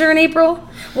many days are in April?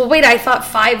 Well, wait, I thought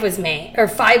 5 was May. Or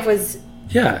 5 was...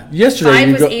 Yeah, yesterday...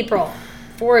 5 was April.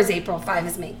 4 is April. 5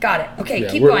 is May. Got it. Okay,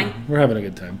 keep going. We're having a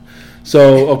good time.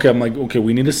 So, okay, I'm like, okay,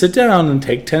 we need to sit down and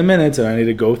take 10 minutes, and I need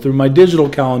to go through my digital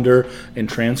calendar and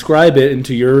transcribe it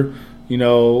into your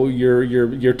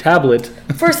tablet.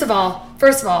 First of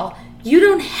all, you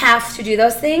don't have to do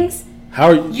those things.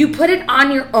 You put it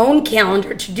on your own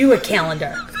calendar to do a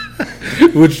calendar.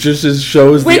 Which just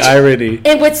shows the irony.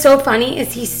 And what's so funny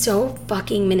is he's so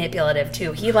fucking manipulative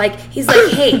too. He's like,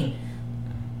 hey,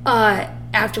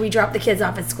 after we dropped the kids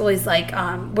off at school, he's like,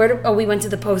 we went to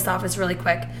the post office really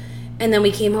quick. And then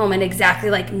we came home at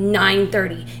exactly like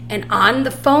 9:30. And on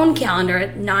the phone calendar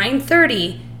at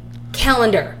 9:30,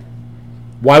 calendar.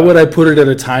 Why would I put it at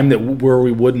a time where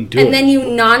we wouldn't do it? And then you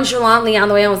nonchalantly on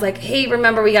the way, I was like, "Hey,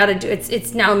 remember we got to do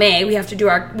it's now May. We have to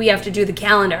do the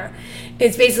calendar."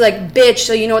 It's basically like, "Bitch,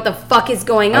 so you know what the fuck is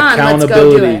going on. Let's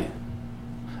go do it."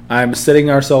 I'm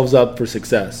setting ourselves up for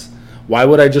success. Why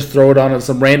would I just throw it on at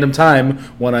some random time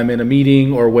when I'm in a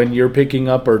meeting or when you're picking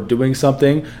up or doing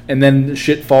something and then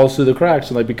shit falls through the cracks?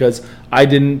 Like, because I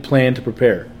didn't plan to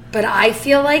prepare. But I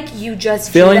feel like you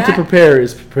just failing to prepare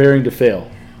is preparing to fail.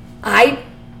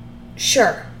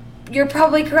 Sure, you're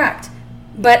probably correct,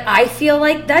 but I feel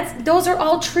like those are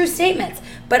all true statements.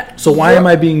 But so why am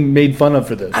I being made fun of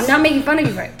for this? I'm not making fun of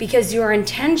you for it because your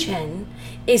intention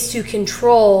is to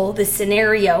control the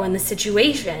scenario and the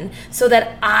situation so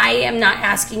that I am not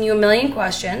asking you a million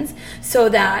questions, so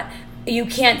that you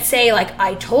can't say like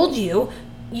I told you.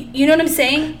 You know what I'm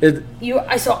saying?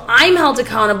 So I'm held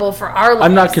accountable for our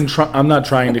lives. I'm not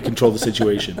trying to control the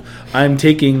situation. I'm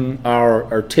taking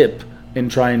our tip and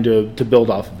trying to build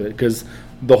off of it, because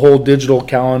the whole digital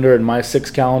calendar and my 6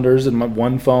 calendars and my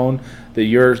one phone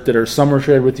that are summer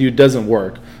shared with you doesn't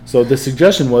work. So the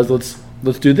suggestion was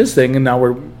let's do this thing, and now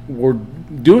we're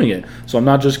doing it. So I'm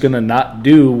not just gonna not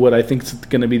do what I think is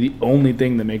gonna be the only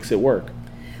thing that makes it work.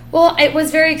 Well, it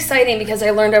was very exciting because I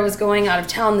learned I was going out of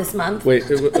town this month. Wait,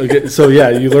 okay, so yeah,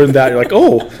 you learned that. You're like,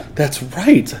 oh, that's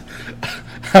right.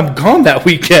 I'm gone that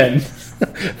weekend.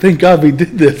 Thank God we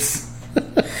did this.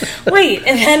 Wait,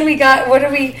 and then what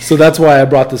are we? So that's why I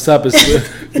brought this up. Is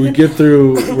we're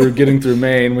getting through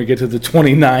May, and we get to the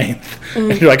 29th,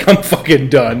 and you're like, I'm fucking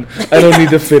done. I don't need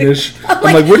to finish.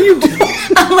 I'm like, what are you doing?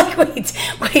 I'm like,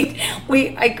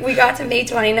 wait. We got to May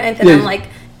 29th, and I'm like,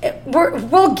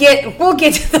 we'll get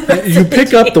to the. You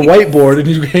pick up the whiteboard and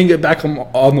you hang it back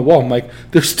on the wall. I'm like,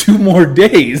 there's 2 more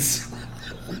days.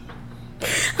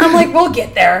 I'm like, we'll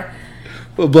get there.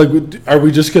 Like, are we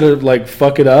just gonna like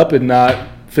fuck it up and not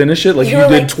finish it? Like you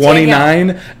did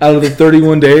 29 out of the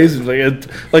 31 days.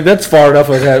 Like that's far enough.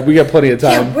 We got plenty of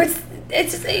time. Yeah,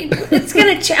 it's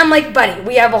gonna. I'm like, buddy,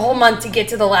 we have a whole month to get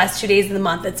to the last 2 days of the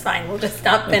month. It's fine. We'll just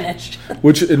not finish.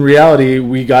 Which in reality,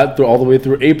 we got through all the way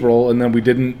through April, and then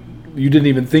you didn't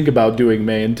even think about doing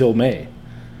May until May.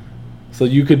 So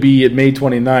you could be at May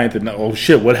 29th, and oh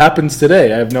shit, what happens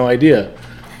today? I have no idea.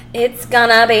 It's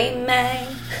gonna be May.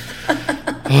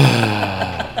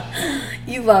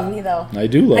 You love me though. I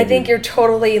do love you. I think you're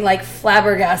totally like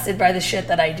flabbergasted by the shit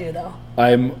that I do though.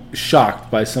 I'm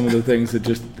shocked by some of the things that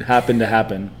just happen to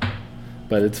happen.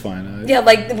 but it's fine. Yeah,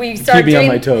 like we started keep me on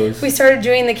my toes. We started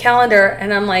doing the calendar,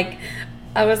 and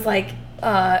I was like,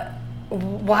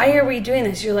 why are we doing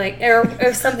this? You're like,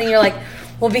 or something. You're like,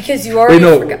 well, because you already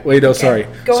forgot. Wait, no, sorry.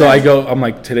 So ahead. I'm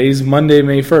like, today's Monday,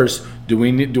 May 1st.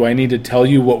 Do I need to tell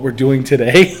you what we're doing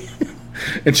today?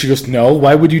 And she goes, no,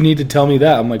 why would you need to tell me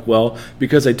that? I'm like, well,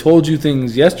 because I told you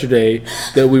things yesterday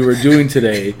that we were doing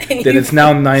today, that it's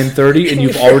now 9:30 and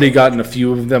you've already gotten a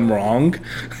few of them wrong.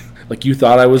 Like you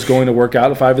thought I was going to work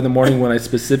out at 5 a.m. when I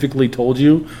specifically told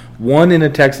you, one in a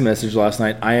text message last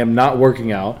night, I am not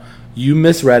working out. You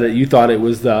misread it. You thought it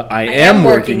was I am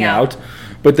working out.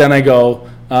 But then I go,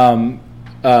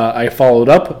 I followed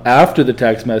up after the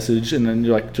text message, and then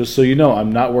you're like, just so you know,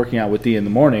 I'm not working out with Dee in the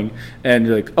morning. And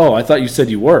you're like, oh, I thought you said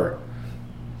you were.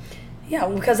 Yeah,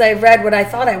 because I read what I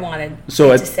thought I wanted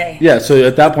to say. Yeah, so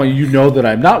at that point, you know that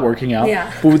I'm not working out.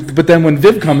 Yeah. But then when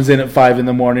Viv comes in at 5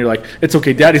 a.m, you're like, it's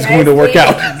okay, Daddy's going to work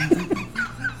out.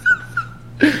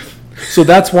 So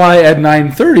that's why at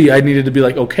 9:30, I needed to be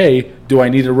like, okay, do I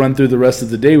need to run through the rest of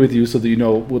the day with you so that you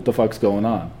know what the fuck's going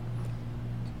on?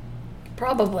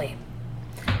 Probably.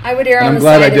 I would err on the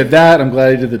side. I'm glad I did that. I'm glad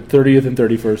I did the 30th and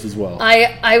 31st as well.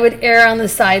 I would err on the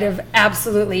side of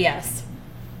absolutely yes.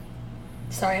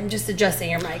 Sorry, I'm just adjusting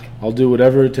your mic. I'll do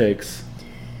whatever it takes.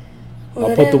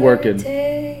 I'll put the work in.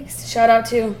 Takes. Shout out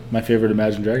to my favorite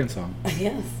Imagine Dragons song.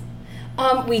 Yes.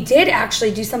 We did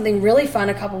actually do something really fun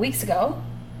a couple weeks ago.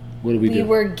 What did we do? We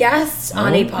were guests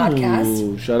on a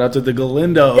podcast. Shout out to the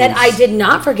Galindos. That I did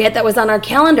not forget. That was on our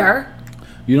calendar.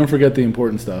 You don't forget the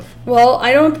important stuff. Well,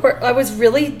 I was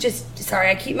really just sorry.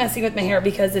 I keep messing with my hair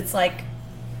because it's like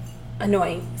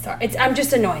annoying. Sorry, I'm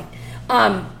just annoying.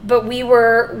 But we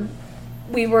were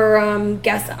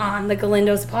guests on the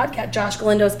Galindo's podcast, Josh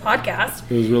Galindo's podcast.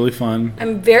 It was really fun.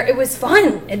 It was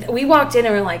fun. We walked in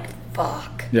and we're like,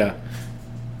 fuck. Yeah.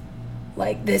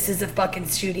 Like, this is a fucking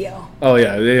studio. Oh,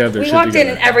 yeah. They have their shit We walked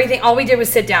together. in and everything. All we did was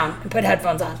sit down and put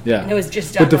headphones on. Yeah. And it was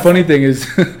just done. But the funny thing is...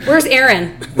 Where's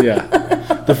Aaron? Yeah.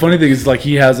 The funny thing is, like,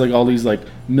 he has, like, all these, like,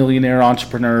 millionaire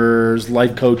entrepreneurs,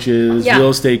 life coaches, real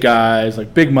estate guys,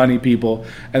 like, big money people.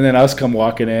 And then us come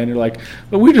walking in. You're like,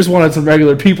 well, we just wanted some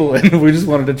regular people in. We just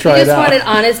wanted to try it out. We just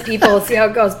wanted honest people, see how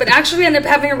it goes. But actually, we ended up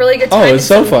having a really good time. Oh, it's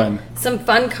so fun. Some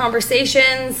fun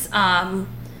conversations.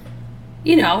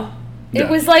 It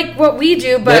was like what we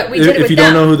do, but we did it with them. If you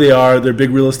don't know who they are, they're big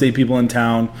real estate people in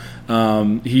town.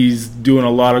 He's doing a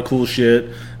lot of cool shit.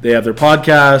 They have their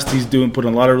podcast. He's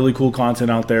putting a lot of really cool content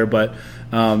out there. But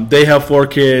they have 4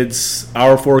 kids.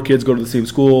 Our 4 kids go to the same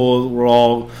school. We're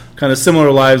all kind of similar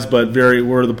lives, but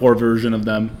we're the poor version of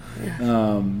them.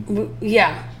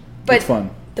 But it's fun.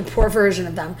 The poor version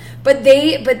of them. But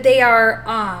they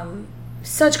are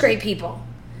such great people.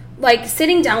 Like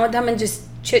sitting down with them and just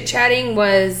chit chatting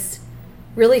was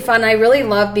really fun. I really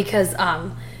love because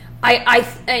I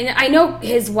know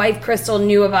his wife Crystal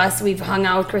knew of us. We've hung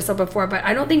out with Crystal before, but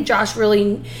I don't think Josh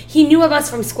he knew of us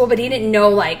from school, but he didn't know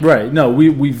like right. No,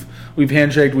 we've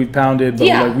handshaked, we've pounded, but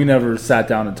like we never sat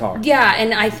down and talked. Yeah,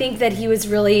 and I think that he was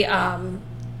really. I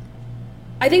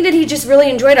think that he just really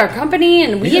enjoyed our company,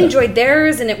 and we enjoyed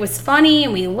theirs, and it was funny,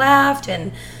 and we laughed,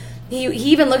 and. He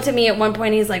even looked at me at one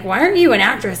point. He's like, "Why aren't you an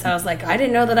actress?" I was like, "I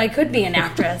didn't know that I could be an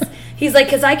actress." He's like,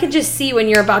 "Because I could just see when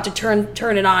you're about to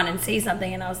turn it on and say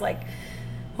something." And I was like,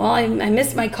 "Well, I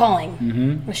missed my calling.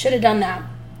 Mm-hmm. I should have done that."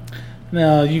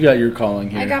 No, you got your calling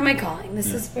here. I got my calling.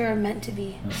 This is where I'm meant to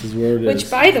be. This is where it is. Which,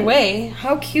 by the way,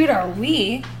 how cute are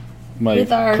we?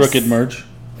 With our crooked merch.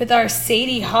 With our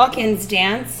Sadie Hawkins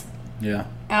dance. Yeah.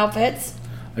 Outfits.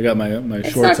 I got my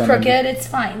shorts on. It's not crooked. It's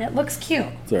fine. It looks cute.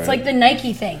 It's like the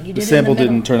Nike thing. You did the sample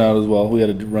didn't turn out as well. We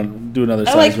had to do another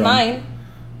size run. I like mine.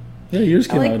 Yeah, yours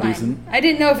came out decent. I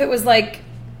didn't know if it was like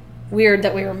weird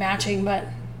that we were matching, but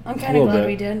I'm kind of glad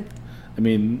we did. I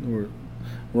mean,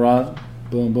 we're on.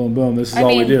 Boom, boom, boom. This is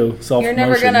all we do. Self-promotion. You're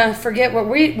never gonna forget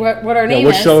what our name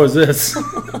is. What show is this?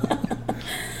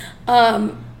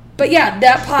 But yeah,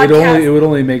 that podcast. It would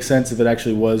only make sense if it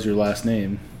actually was your last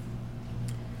name.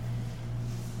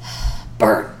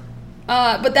 Burn.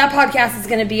 But that podcast is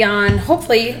going to be on,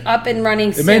 hopefully, up and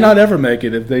running soon. It may not ever make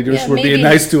it if they just were being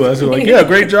nice to us. We're like, yeah,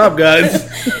 great job, guys.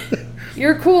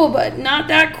 You're cool, but not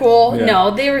that cool. Yeah.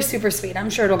 No, they were super sweet. I'm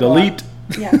sure it'll delete.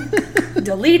 Go up. Yeah,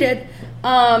 deleted.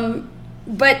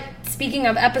 But speaking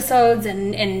of episodes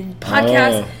and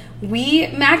podcasts,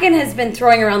 Mackin has been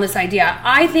throwing around this idea.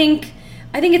 I think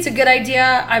it's a good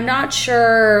idea. I'm not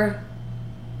sure.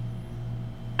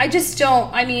 I just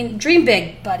don't. I mean, dream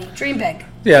big, buddy. Dream big.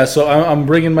 Yeah, so I'm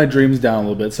bringing my dreams down a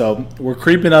little bit. So we're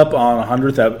creeping up on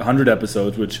 100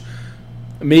 episodes, which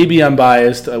maybe I'm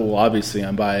biased. Well, obviously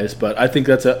I'm biased, but I think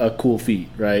that's a cool feat,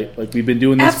 right? Like, we've been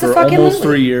doing this for almost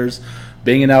 3 years,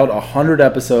 banging out 100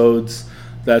 episodes.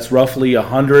 That's roughly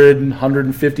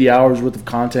 150 hours worth of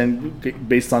content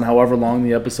based on however long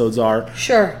the episodes are.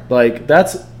 Sure. Like,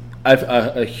 that's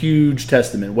a huge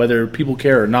testament, whether people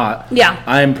care or not. Yeah.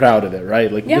 I'm proud of it,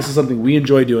 right? Like, this is something we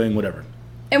enjoy doing, whatever.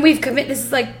 And this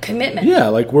is like commitment. Yeah,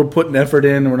 like, we're putting effort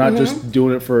in. We're not just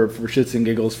doing it for shits and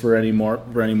giggles for anymore.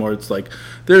 It's like,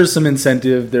 there's some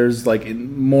incentive. There's, like,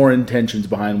 more intentions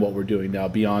behind what we're doing now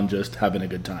beyond just having a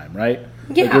good time, right?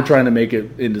 Yeah. Like, we're trying to make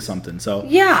it into something. So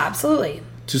yeah, absolutely.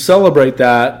 To celebrate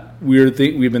that,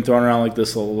 we've been throwing around like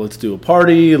this, let's do a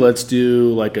party, let's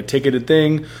do like a ticketed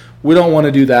thing. We don't want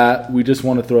to do that. We just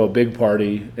want to throw a big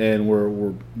party, and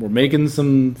we're making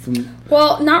some.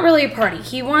 Well, not really a party.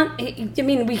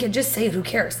 We could just say, who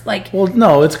cares? Like, well,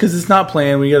 no, it's because it's not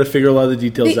planned. We got to figure a lot of the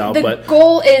details out. But the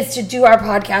goal is to do our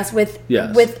podcast with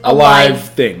a live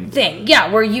thing.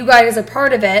 Yeah, where you guys are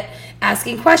part of it,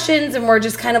 asking questions, and we're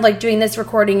just kind of like doing this,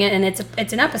 recording it, and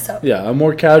it's an episode. Yeah, a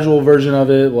more casual version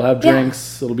of it. We'll have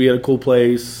drinks. It'll be at a cool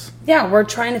place. Yeah, we're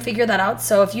trying to figure that out.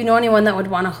 So if you know anyone that would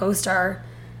want to host our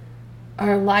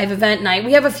live event night,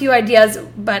 we have a few ideas,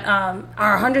 but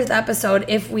our 100th episode,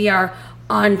 if we are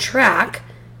on track.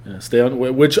 Yeah, stay on.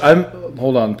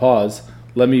 Hold on, pause.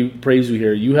 Let me praise you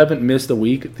here. You haven't missed a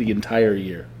week the entire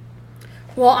year.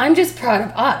 Well, I'm just proud of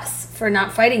us for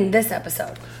not fighting this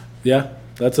episode. Yeah.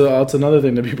 That's another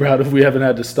thing to be proud of. We haven't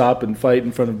had to stop and fight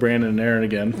in front of Brandon and Aaron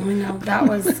again. I know, that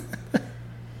was...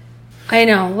 I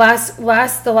know,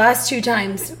 the last 2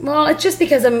 times. Well, it's just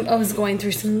because I was going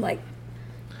through some, like,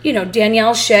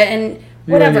 Danielle shit and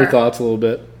whatever. You your thoughts a little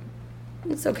bit.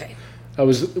 It's okay.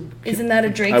 Isn't that a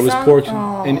Drake song? I was pork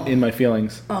in my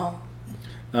feelings. Oh.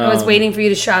 I was waiting for you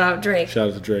to shout out Drake. Shout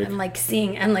out to Drake. I'm like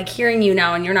seeing and like hearing you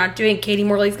now, and you're not doing. Katie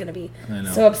Morley's gonna be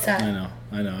so upset. I know.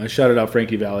 I shouted out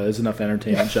Frankie Valli. There's enough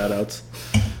entertainment shout outs.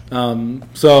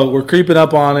 So we're creeping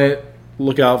up on it.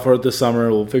 Look out for it this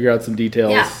summer. We'll figure out some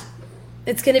details. Yeah.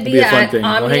 It's going to be at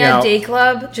Omnia Day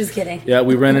Club. Just kidding. Yeah,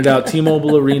 we rented out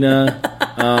T-Mobile Arena.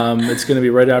 It's going to be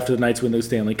right after the Knights win the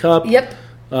Stanley Cup. Yep.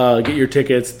 Get your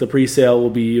tickets. The pre-sale will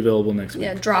be available next week.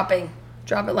 Yeah, drop it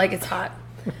like it's hot.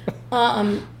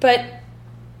 But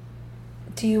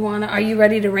are you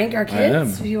ready to rank our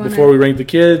kids? I am. Before we rank the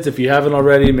kids, if you haven't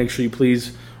already, make sure you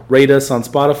please rate us on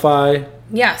Spotify.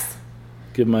 Yes.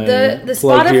 Give my the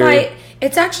plug Spotify. Here.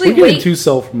 It's actually we're getting too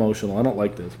self-promotional. I don't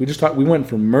like this. We went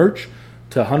from merch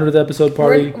to 100th episode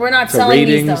party. We're not selling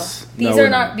ratings. These are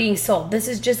not being sold. This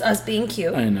is just us being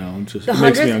cute. I know. The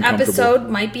 100th episode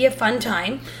might be a fun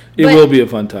time. It will be a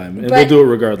fun time, and we'll do it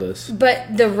regardless.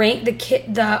 But the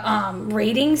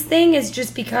ratings thing is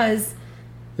just because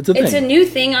it's a new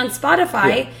thing on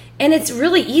Spotify, and it's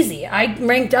really easy. I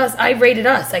rated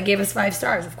us. I gave us 5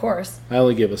 stars, of course. I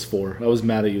only gave us 4. I was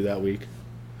mad at you that week.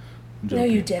 No,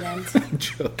 you didn't. I'm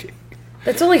joking.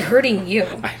 That's only hurting you.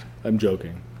 I'm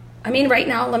joking. I mean, right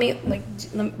now,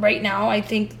 I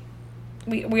think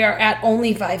we are at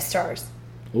only 5 stars.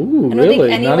 Ooh, really?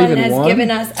 Think anyone has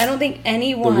given us. I don't think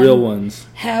anyone. The real ones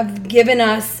have given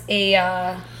us a.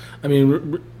 I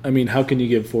mean, how can you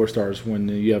give 4 stars when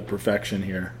you have perfection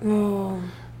here? Oh.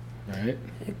 Right.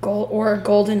 A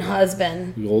golden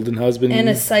husband. Golden husband. And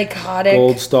a psychotic.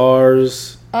 Gold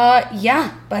stars.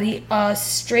 Yeah, buddy.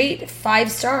 Straight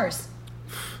 5 stars.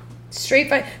 Straight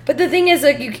 5. But the thing is,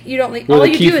 like, you don't. Like, all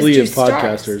you do is do stars.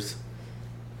 Podcasters.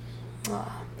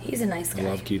 Oh, he's a nice guy. I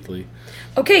love Keith Lee.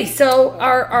 Okay, so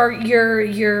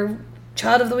your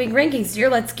Child of the Week rankings, dear.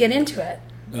 Let's get into it.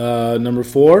 Number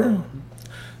 4.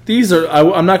 These are.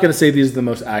 I'm not going to say these are the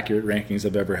most accurate rankings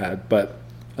I've ever had, but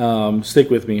stick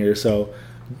with me here. So,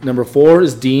 number 4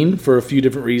 is Dean for a few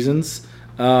different reasons.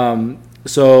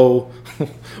 So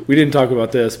we didn't talk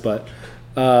about this, but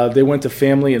they went to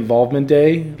Family Involvement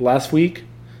Day last week.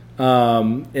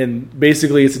 And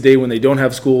basically it's a day when they don't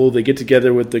have school. They get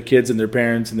together with the kids and their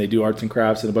parents, and they do arts and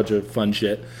crafts and a bunch of fun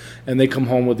shit. And they come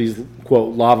home with these,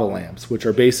 quote, lava lamps, which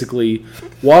are basically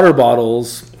water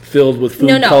bottles filled with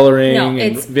food coloring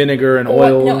and vinegar and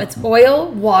oil. No, it's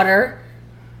oil, water,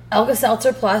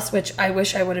 Alka-Seltzer Plus, which I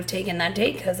wish I would have taken that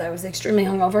day because I was extremely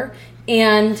hungover.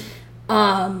 And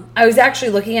I was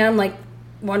actually looking at them, like,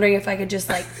 wondering if I could just,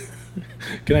 like...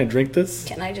 Can I drink this?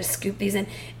 Can I just scoop these in?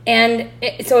 And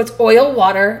so it's oil,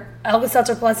 water,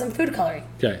 Alka-Seltzer Plus, and food coloring.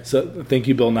 Okay, so thank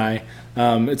you, Bill Nye.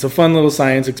 It's a fun little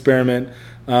science experiment.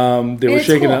 They were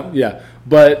shaking cool. up. Yeah.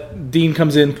 But Dean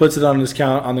comes in, puts it on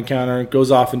the counter,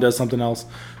 goes off and does something else,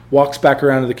 walks back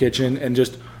around to the kitchen, and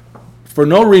just, for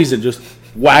no reason, just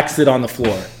whacks it on the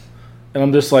floor. And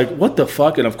I'm just like, what the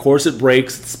fuck? And of course it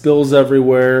breaks, it spills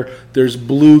everywhere. There's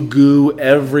blue goo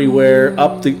everywhere,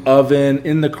 up the oven,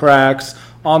 in the cracks,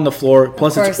 on the floor.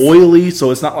 Plus it's oily,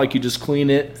 so it's not like you just clean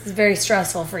it. It's very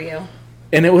stressful for you.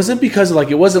 And it wasn't because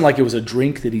it wasn't like it was a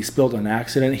drink that he spilled on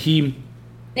accident. He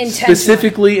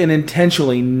specifically and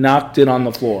intentionally knocked it on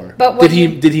the floor. But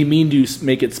did he mean to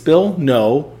make it spill?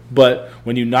 No. But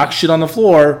when you knock shit on the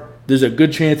floor, there's a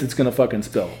good chance it's going to fucking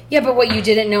spill. Yeah, but what you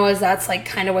didn't know is that's like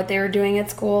kind of what they were doing at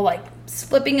school, like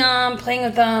flipping them, playing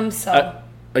with them. So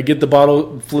I get the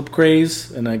bottle flip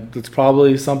craze, and that's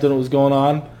probably something that was going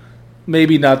on.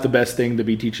 Maybe not the best thing to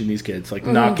be teaching these kids, like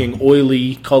knocking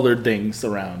oily colored things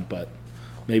around, but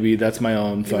maybe that's my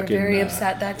own fucking... You were very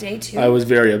upset that day, too. I was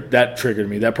that triggered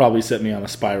me. That probably set me on a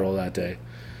spiral that day.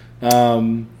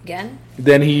 Again?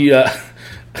 Then he...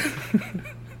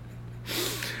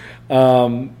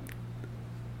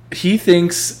 he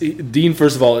thinks... Dean,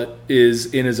 first of all, is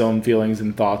in his own feelings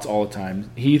and thoughts all the time.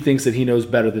 He thinks that he knows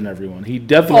better than everyone. He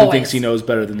definitely thinks he knows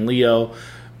better than Leo.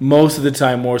 Most of the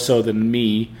time, more so than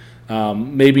me.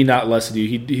 Maybe not less than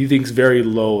you. He thinks very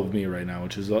low of me right now,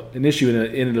 which is an issue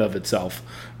in and of itself.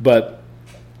 But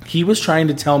he was trying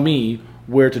to tell me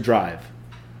where to drive.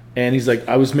 And he's like,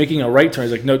 I was making a right turn.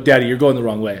 He's like, no, Daddy, you're going the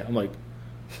wrong way. I'm like,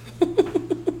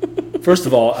 first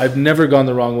of all, I've never gone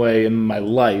the wrong way in my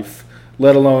life,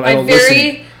 let alone I don't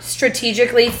listen.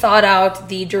 Strategically thought out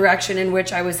the direction in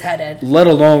which I was headed. Let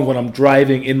alone when I'm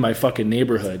driving in my fucking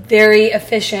neighborhood. Very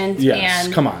efficient. Yes,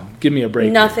 come on. Give me a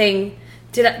break. Nothing...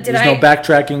 There's no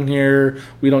backtracking here.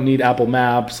 We don't need Apple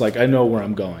Maps. Like, I know where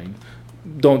I'm going.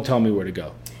 Don't tell me where to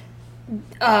go.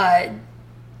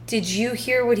 Did you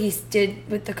hear what he did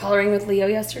with the coloring with Leo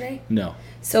yesterday? No.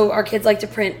 So our kids like to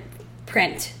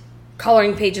print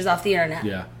coloring pages off the internet.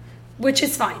 Yeah. Which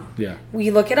is fine. Yeah.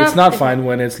 We look it up. It's not fine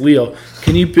when it's Leo.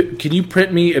 Can you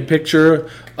print me a picture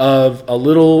of a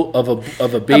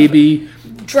baby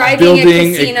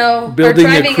building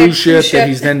a cruise ship that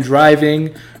he's then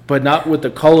driving? But not with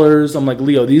the colors. I'm like,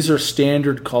 Leo, these are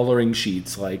standard coloring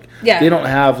sheets. Like, they don't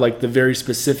have like the very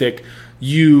specific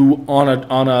you on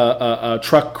a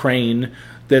truck crane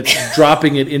that's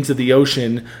dropping it into the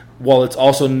ocean while it's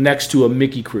also next to a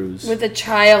Mickey cruise with a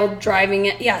child driving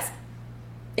it. Yes,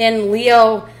 and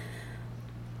Leo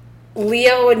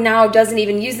now doesn't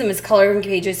even use them as coloring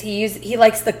pages. He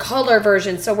likes the color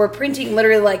version. So we're printing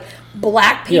literally like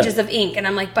black pages of ink, and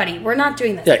I'm like, buddy, we're not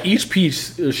doing this. Yeah, each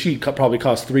sheet probably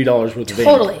costs $3 worth of ink.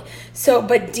 Totally. So,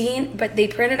 but they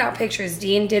printed out pictures.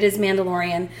 Dean did his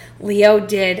Mandalorian. Leo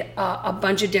did a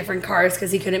bunch of different cars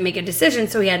because he couldn't make a decision.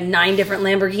 So he had 9 different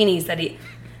Lamborghinis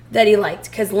that he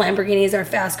liked because Lamborghinis are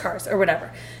fast cars or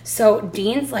whatever. So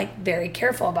Dean's like very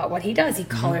careful about what he does. He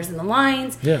colors in the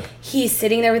lines. Yeah. He's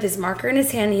sitting there with his marker in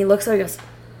his hand and he looks over and goes,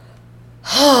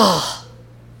 oh,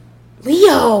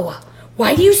 Leo,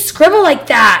 why do you scribble like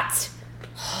that?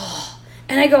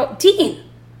 And I go, Dean,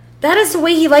 that is the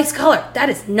way he likes color. That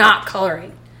is not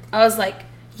coloring. I was like,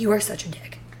 you are such a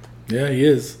dick. Yeah, he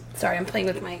is. Sorry, I'm playing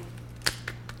with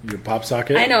your pop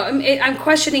socket? I know. I'm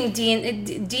questioning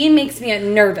Dean. Dean makes me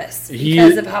nervous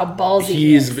because of how ballsy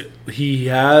he is. He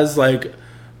has, like,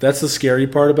 that's the scary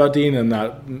part about Dean. I'm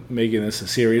not making this a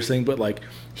serious thing, but, like,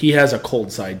 he has a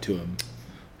cold side to him.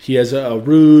 He has a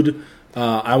rude,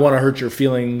 I want to hurt your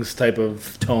feelings type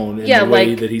of tone in the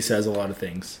way that he says a lot of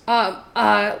things.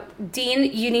 Dean,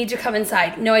 you need to come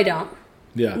inside. No, I don't.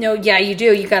 Yeah. No, yeah, you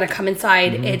do. You got to come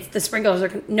inside. Mm-hmm. It's the sprinklers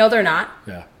are... No, they're not.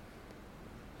 Yeah.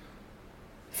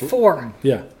 4.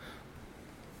 Yeah.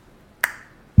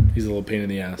 He's a little pain in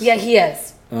the ass. Yeah, he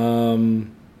is.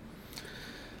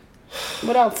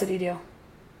 What else did he do?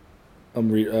 I'm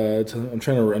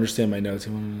trying to understand my notes.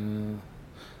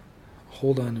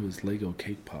 Hold on to his Lego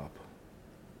cake pop.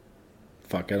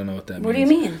 Fuck, I don't know what that means. What do you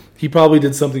mean? He probably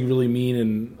did something really mean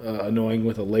and annoying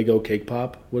with a Lego cake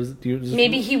pop. What is it?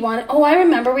 Maybe he wanted... Oh, I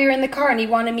remember we were in the car and he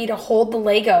wanted me to hold the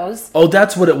Legos. Oh,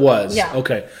 that's what it was. Yeah.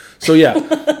 Okay. So,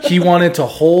 yeah. He wanted to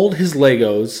hold his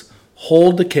Legos,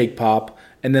 hold the cake pop,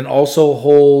 and then also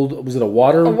hold... Was it a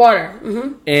water? A water.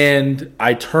 Mm-hmm. And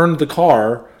I turned the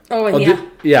car... Oh, yeah.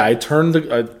 Yeah, I turned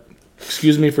the...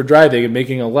 excuse me for driving and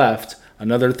making a left.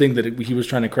 Another thing that he was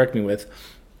trying to correct me with.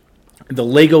 The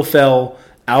Lego fell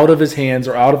out of his hands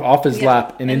or off his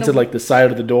lap and into like the side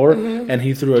of the door, and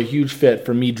he threw a huge fit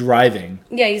for me driving.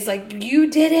 Yeah, he's like, "You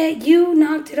did it! You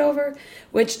knocked it over."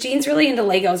 Which Dean's really into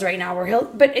Legos right now.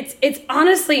 But it's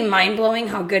honestly mind blowing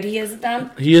how good he is at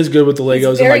them. He is good with the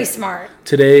Legos. He's very smart.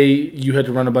 Today, you had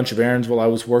to run a bunch of errands while I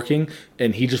was working,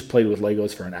 and he just played with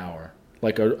Legos for an hour.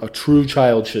 Like a true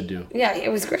child should do. Yeah, it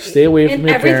was great. Stay away from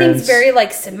your parents. Everything's very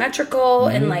like symmetrical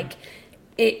and like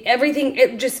everything,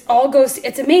 it just all goes,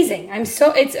 it's amazing.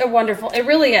 It's a wonderful, it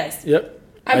really is. Yep.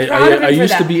 I'm proud of him I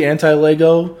used to be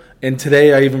anti-Lego, and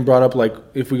today I even brought up, like,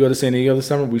 if we go to San Diego this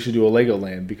summer, we should do a Lego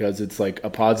land because it's, like, a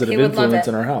positive influence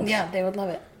in our house. Yeah, they would love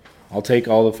it. I'll take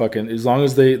all the fucking, as long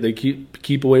as they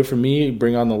keep away from me,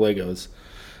 bring on the Legos.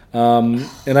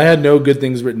 And I had no good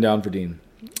things written down for Dean.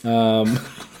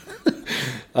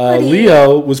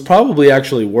 Leo was probably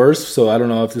actually worse, so I don't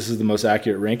know if this is the most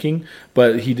accurate ranking,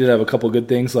 but he did have a couple good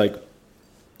things, like,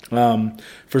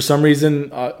 for some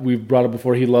reason, we've brought it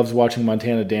before, he loves watching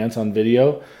Montana dance on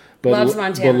video. Loves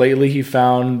Montana. But lately he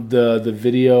found the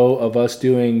video of us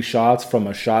doing shots from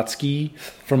a shot ski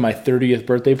from my 30th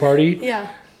birthday party. Yeah.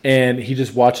 And he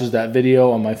just watches that video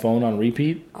on my phone on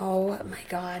repeat. Oh, my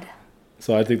God.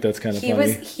 So I think that's kind of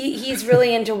funny. He's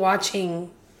really into watching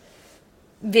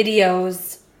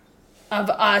videos of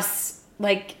us,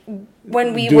 like,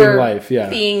 when we doing were life, yeah.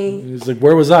 being... He's like,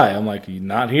 where was I? I'm like,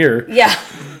 not here. Yeah.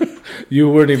 You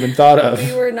weren't even thought of.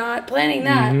 We were not planning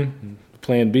that. Mm-hmm.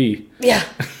 Plan B. Yeah.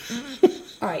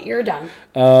 All right, you're done.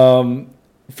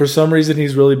 For some reason,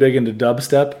 he's really big into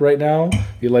dubstep right now.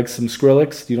 He likes some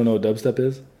Skrillex. You don't know what dubstep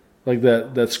is? Like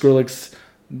that Skrillex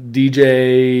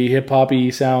DJ hip-hop-y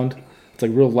sound. It's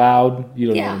like real loud. You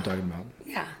don't know what I'm talking about.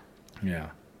 Yeah. Yeah.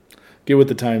 Get with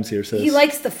the times here, sis. He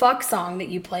likes the fuck song that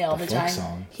you play all the time.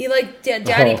 Song. He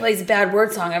Daddy plays a bad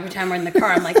word song every time we're in the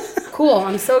car. I'm like, cool,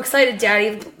 I'm so excited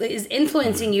Daddy is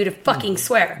influencing you to fucking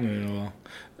swear. Yeah, well,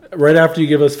 right after you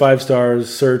give us 5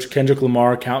 stars, search Kendrick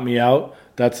Lamar, Count Me Out.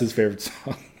 That's his favorite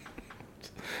song.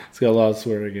 It's got a lot of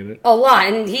swearing in it. A lot,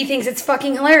 and he thinks it's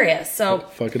fucking hilarious. So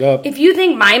fuck it up. If you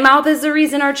think my mouth is the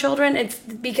reason our children, it's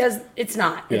because it's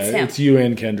not. It's him. It's you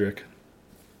and Kendrick.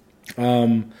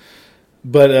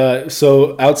 But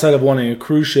so outside of wanting a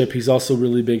cruise ship, he's also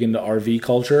really big into RV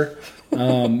culture.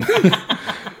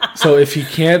 So if he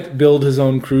can't build his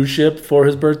own cruise ship for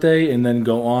his birthday and then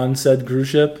go on said cruise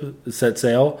ship, set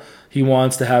sail, he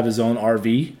wants to have his own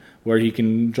RV where he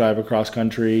can drive across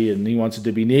country, and he wants it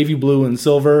to be navy blue and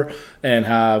silver and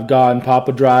have God and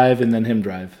Papa drive and then him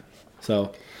drive.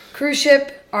 So cruise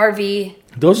ship, RV.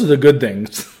 Those are the good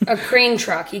things. A crane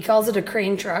truck. He calls it a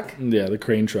crane truck. Yeah, the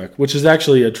crane truck, which is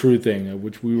actually a true thing,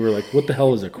 which we were like, what the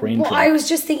hell is a crane truck? Well, I was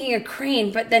just thinking a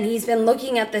crane, but then he's been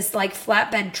looking at this like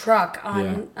flatbed truck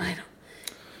on,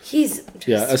 he's just...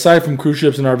 Yeah, aside from cruise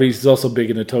ships and RVs, he's also big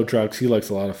into tow trucks. He likes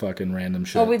a lot of fucking random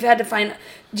shit. Oh, we've had to find...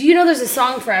 Do you know there's a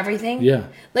song for everything? Yeah.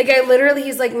 Like,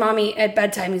 he's like, Mommy, at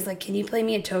bedtime, he's like, can you play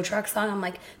me a tow truck song? I'm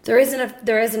like, there isn't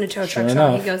a tow truck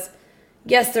song. He goes,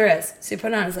 yes, there is. So you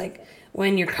put it on, it's like...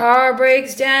 When your car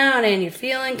breaks down and you're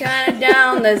feeling kind of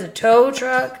down, there's a tow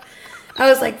truck. I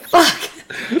was like, fuck.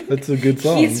 That's a good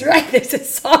song. He's right. There's a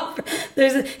song.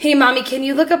 Hey, Mommy, can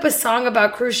you look up a song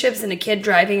about cruise ships and a kid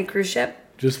driving a cruise ship?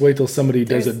 Just wait till somebody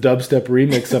does a dubstep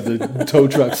remix of the tow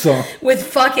truck song. With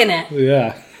fuck in it.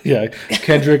 Yeah. Yeah.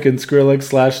 Kendrick and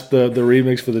Skrillex / the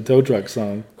remix for the tow truck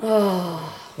song.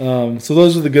 Oh. So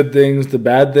those are the good things. The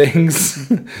bad things.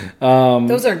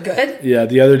 Those are good? Yeah,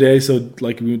 the other day, so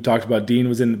like we talked about, Dean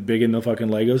was big into fucking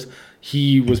Legos.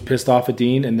 He was pissed off at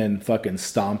Dean and then fucking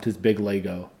stomped his big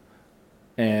Lego.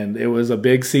 And it was a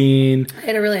big scene. I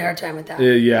had a really hard time with that.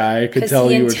 Yeah, I could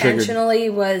tell you were triggered. Because he intentionally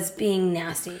was being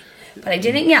nasty. But I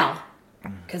didn't yell.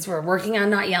 Because we're working on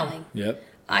not yelling. Yep.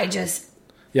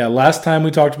 Yeah, last time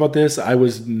we talked about this, I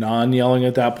was non-yelling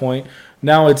at that point.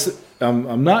 Now it's...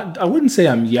 I'm not. I wouldn't say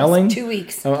I'm yelling. It's 2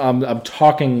 weeks. I'm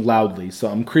talking loudly, so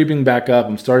I'm creeping back up.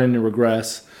 I'm starting to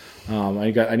regress. I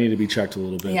need to be checked a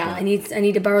little bit. Yeah, I need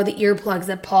to borrow the earplugs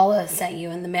that Paula sent you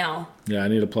in the mail. Yeah, I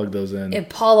need to plug those in. If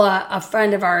Paula, a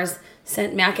friend of ours,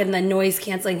 sent Mackin the noise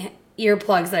canceling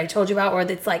earplugs that I told you about, where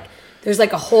it's like there's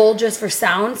like a hole just for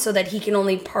sound, so that he can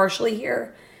only partially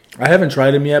hear. I haven't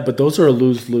tried them yet, but those are a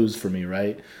lose-lose for me,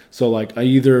 right? So like I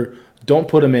either don't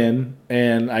put them in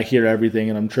and I hear everything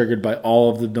and I'm triggered by all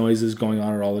of the noises going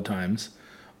on at all the times.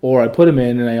 Or I put them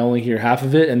in and I only hear half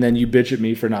of it and then you bitch at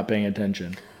me for not paying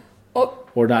attention.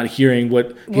 Or not hearing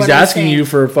what he's asking you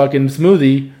for a fucking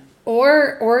smoothie.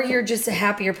 Or you're just a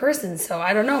happier person. So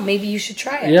I don't know. Maybe you should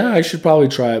try it. Yeah, I should probably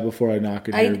try it before I knock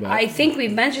it here. I think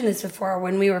we've mentioned this before.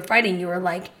 When we were fighting, you were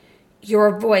like,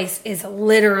 your voice is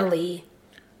literally...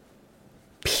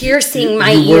 piercing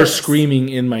my ears. You were screaming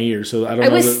in my ear, so I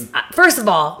don't know. First of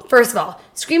all,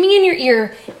 screaming in your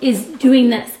ear is doing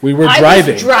this. We were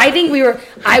driving.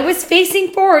 I was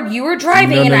facing forward. You were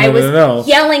driving, and I was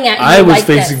yelling at you. I was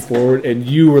facing forward, and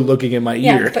you were looking at my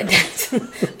ear.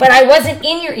 But I wasn't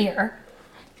in your ear.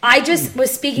 I just was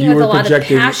speaking with a lot of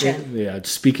passion. Yeah,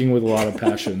 speaking with a lot of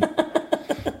passion.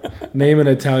 Name an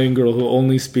Italian girl who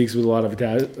only speaks with a lot of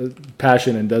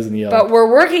passion and doesn't yell. But we're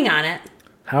working on it.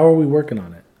 How are we working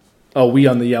on it? Oh, we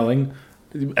on the yelling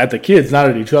at the kids, not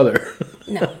at each other.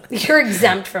 No, you're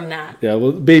exempt from that. Yeah,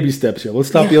 well, baby steps here. Let's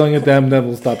stop yelling at them, then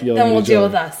we'll stop yelling at each other. Then we'll deal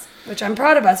with us, which I'm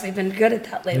proud of us. We've been good at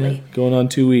that lately. Yeah, going on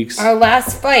 2 weeks. Our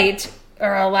last fight, or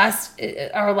our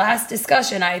last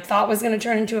discussion, I thought was going to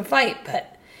turn into a fight,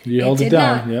 but you held it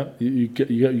down. Not. Yeah,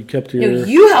 you kept your. No,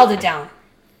 you held it down.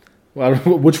 Well,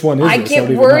 which one is I get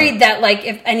worried that like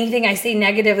if anything I say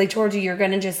negatively towards you, you're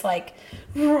going to just like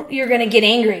you're going to get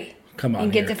angry. Come on,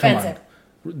 and get defensive.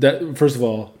 That first of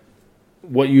all,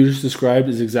 what you just described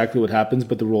is exactly what happens,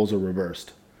 but the roles are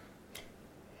reversed.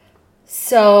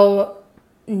 So,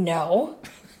 no.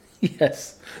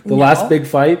 Yes, the last big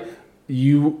fight,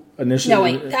 you initially. No,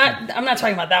 wait. I'm not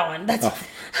talking about that one. That's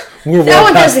we're that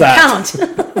one doesn't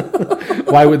count.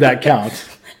 Why would that count?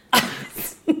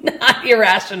 Not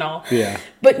irrational. Yeah.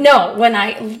 But no,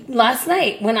 last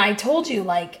night when I told you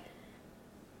like.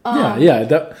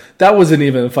 That wasn't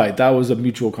even a fight. That was a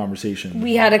mutual conversation.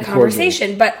 We had a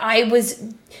conversation, but I was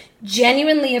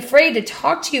genuinely afraid to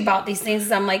talk to you about these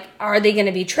things. I'm like, are they going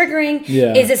to be triggering?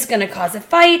 Yeah. Is this going to cause a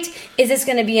fight? Is this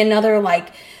going to be another like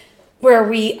where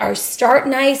we start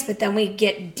nice, but then we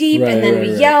get deep and then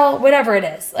we yell, whatever it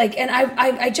is. Like, and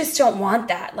I just don't want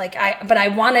that. Like but I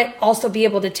want to also be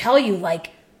able to tell you like,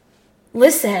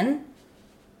 listen,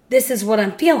 this is what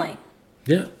I'm feeling.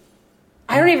 Yeah.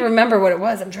 I don't even remember what it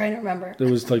was. I'm trying to remember. It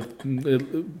was like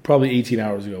probably 18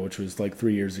 hours ago, which was like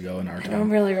 3 years ago in our time. I don't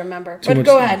really remember. But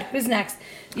go ahead. Who's next?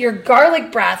 Your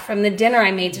garlic breath from the dinner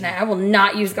I made tonight. I will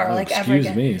not use garlic ever again.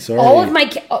 Excuse me. Sorry. All of my...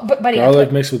 buddy,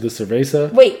 garlic mixed with the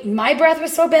cerveza? Wait, my breath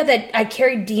was so bad that I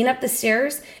carried Dean up the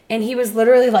stairs and he was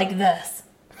literally like this.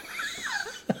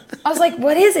 I was like,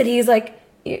 what is it? He's like...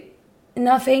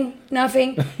 Nothing.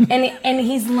 And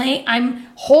he's laying, I'm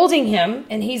holding him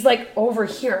and he's like over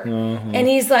here. Uh-huh. And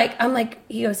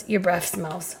he goes, your breath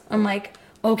smells. I'm like,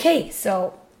 okay,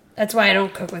 so that's why I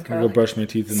don't cook with garlic. I'll go brush my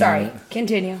teeth. Sorry,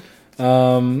 continue.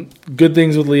 Good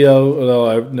things with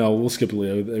Leo. No, we'll skip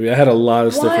Leo. I mean, I had a lot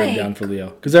of stuff written down for Leo.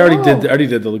 Because I already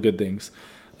did the good things.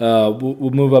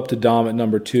 We'll move up to Dom at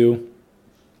number 2.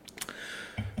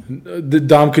 The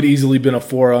Dom could easily been a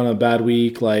 4 on a bad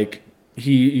week. Like,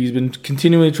 He's been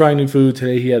continually trying new food.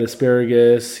 Today he had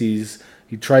asparagus. He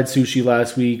tried sushi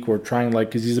last week. We're trying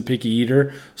because he's a picky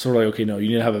eater. So we're like, okay, no, you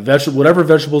need to have a vegetable. Whatever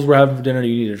vegetables we're having for dinner,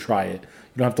 you need to try it.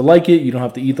 You don't have to like it. You don't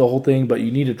have to eat the whole thing, but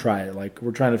you need to try it. Like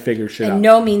we're trying to figure shit out. And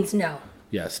no means no.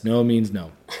 Yes, no means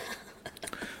no.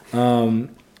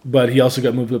 But he also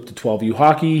got moved up to 12U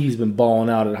hockey. He's been balling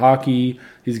out at hockey.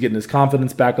 He's getting his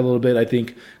confidence back a little bit. I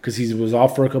think because he was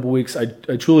off for a couple weeks. I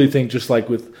truly think just like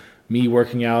with me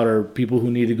working out or people who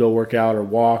need to go work out or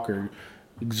walk or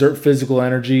exert physical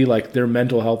energy, like their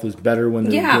mental health is better when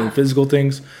they're doing physical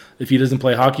things. If he doesn't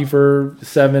play hockey for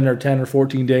 7 or 10 or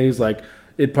 14 days, like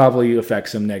it probably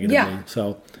affects him negatively. Yeah.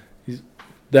 So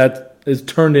that is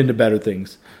turned into better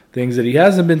things. Things that he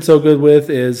hasn't been so good with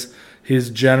is his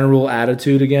general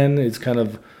attitude again. It's kind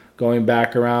of going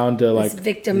back around to like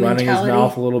running his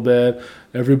mouth a little bit.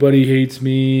 Everybody hates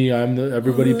me.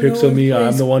 Everybody picks on me.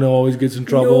 I'm the one who always gets in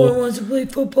trouble. No one wants to play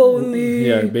football with me.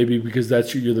 Yeah, maybe because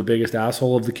you're the biggest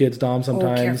asshole of the kids, Dom.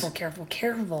 Sometimes. Oh,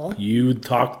 careful. You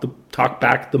talk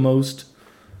back the most.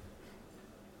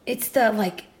 It's the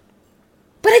like.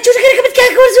 But I just gotta come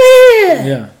with.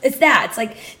 Yeah. It's that. It's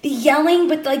like the yelling,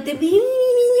 but like the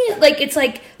like it's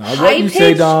like not what you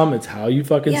say, Dom. It's how you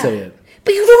fucking say it.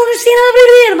 But you don't understand how to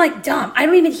do it. I'm like, Dom, I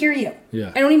don't even hear you.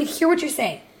 Yeah. I don't even hear what you're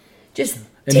saying.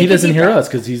 And he doesn't hear us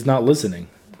because he's not listening.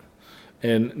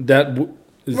 And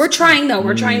we're trying though.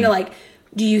 We're trying to like,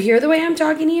 do you hear the way I'm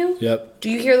talking to you? Yep.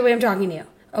 Do you hear the way I'm talking to you?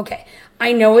 Okay.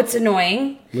 I know it's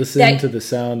annoying. Listen to the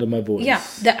sound of my voice. Yeah.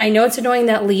 I know it's annoying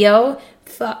that Leo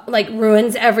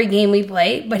ruins every game we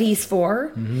play, but he's 4.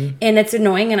 Mm-hmm. And it's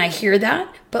annoying and I hear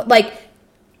that. But like,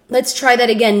 let's try that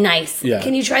again. Nice. Yeah.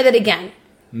 Can you try that again?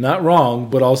 Not wrong,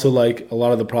 but also like a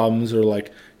lot of the problems are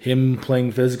like him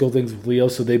playing physical things with Leo,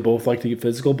 so they both like to get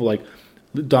physical. But like,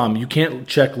 Dom, you can't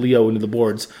check Leo into the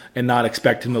boards and not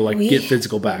expect him to get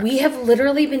physical back. We have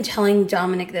literally been telling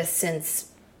Dominic this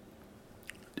since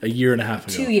a year and a half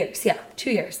ago. 2 years,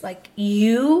 2 years. Like,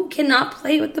 you cannot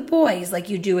play with the boys like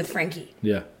you do with Frankie.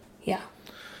 Yeah. Yeah.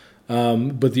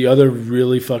 But the other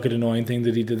really fucking annoying thing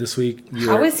that he did this week.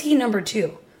 How is he number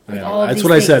 2? That's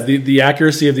what I said. The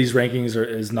accuracy of these rankings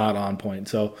is not on point.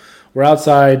 So we're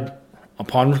outside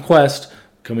upon request.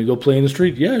 Can we go play in the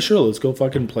street? Yeah, sure. Let's go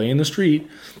fucking play in the street.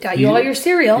 Got you all your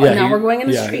cereal, and now we're going in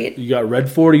the street. You got Red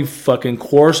 40 fucking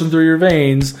coursing through your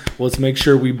veins. Let's make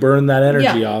sure we burn that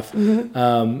energy off.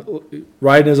 Mm-hmm.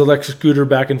 Riding his electric scooter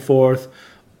back and forth.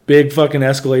 big fucking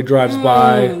Escalade drives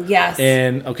by. Yes.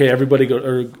 And okay, everybody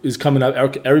is coming up.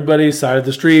 Everybody side of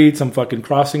the street. Some fucking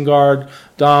crossing guard.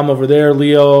 Dom over there.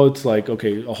 Leo. It's like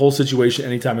okay, a whole situation.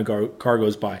 Anytime a car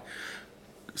goes by,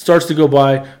 starts to go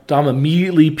by. Dom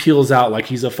immediately peels out like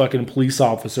he's a fucking police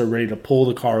officer ready to pull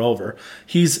the car over.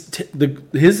 His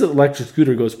electric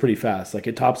scooter goes pretty fast. Like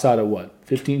it tops out at what,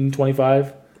 15,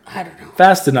 25? I don't know.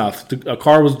 Fast enough. A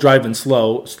car was driving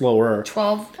slower.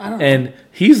 12, I don't know. And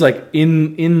he's like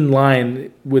in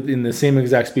line in the same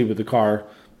exact speed with the car,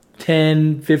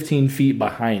 10, 15 feet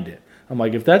behind it. I'm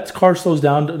like, if that car slows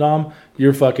down, Dom,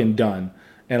 you're fucking done.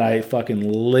 And I fucking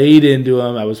laid into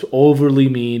him. I was overly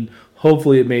mean.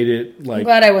 Hopefully it made it like... I'm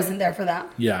glad I wasn't there for that.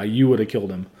 Yeah, you would have killed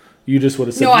him. You just would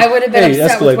have said... No, I would have been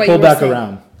upset Escalade, with what pull you were back saying.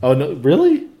 around. Oh, no,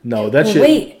 really? No, that shit...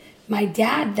 Wait. My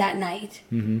dad that night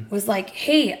was like,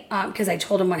 hey, because I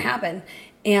told him what happened.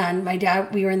 And my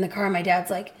dad, we were in the car, and my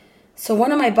dad's like, so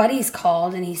one of my buddies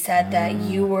called, and he said that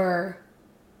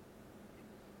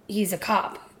he's a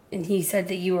cop. And he said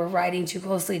that you were riding too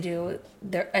closely to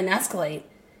an Escalade.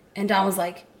 And Don was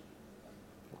like,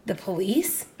 the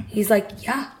police? He's like,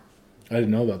 yeah. I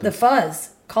didn't know about that. The fuzz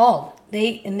called.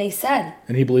 They said.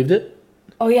 And he believed it?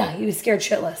 Oh, yeah. He was scared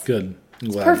shitless. Good.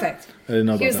 It's perfect. I didn't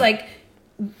know about that. He was like...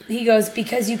 He goes,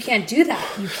 because you can't do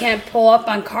that. You can't pull up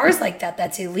on cars like that.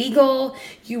 That's illegal.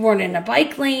 You weren't in a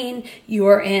bike lane. You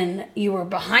were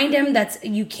behind him.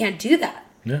 You can't do that.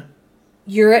 Yeah.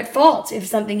 You're at fault if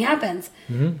something happens.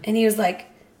 Mm-hmm. And he was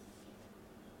like,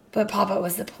 but Papa,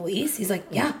 was the police? He's like,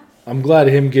 yeah. I'm glad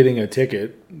him getting a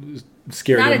ticket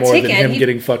scared him more than him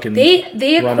getting fucking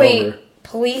they run equate over.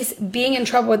 Police being in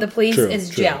trouble with the police is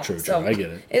jail. True. So I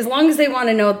get it. As long as they want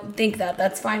to think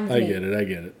that's fine with me. I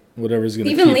get it. Whatever's going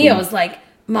to Even Leo's like,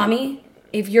 Mommy,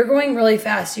 if you're going really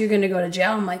fast, you're going to go to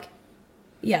jail. I'm like,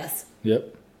 yes.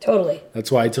 Yep. Totally.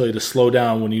 That's why I tell you to slow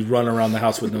down when you run around the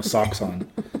house with no socks on.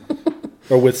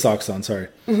 Or with socks on, sorry.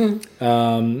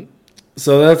 Mm-hmm.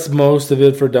 So that's most of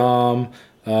it for Dom.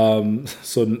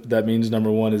 So that means number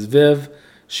one is Viv.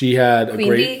 She had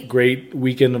a great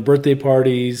weekend of birthday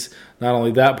parties. Not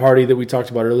only that party that we talked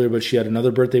about earlier, but she had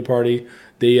another birthday party.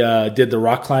 They did the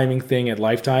rock climbing thing at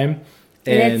Lifetime.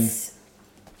 And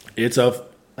it's a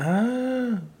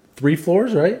 3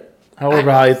 floors, right?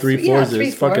 However high 3 floors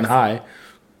is. Fucking high.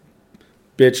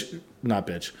 Not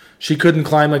bitch. She couldn't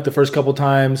climb like the first couple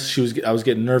times. I was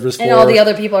getting nervous for her. And all the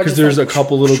other people are just because there's a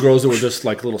couple little girls that were just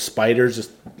like little spiders just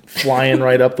flying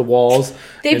right up the walls.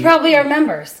 They probably are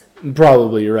members.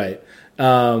 Probably, you're right.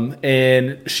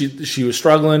 And she was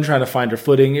struggling, trying to find her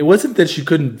footing. It wasn't that she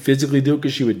couldn't physically do it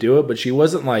because she would do it, but she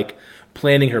wasn't like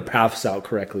planning her paths out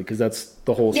correctly because that's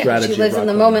the whole strategy. She lives in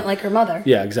the moment like her mother.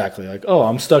 Yeah, exactly. Like, oh,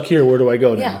 I'm stuck here. Where do I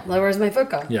go now? Yeah, where's my foot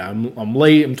go? Yeah, I'm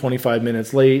late. I'm 25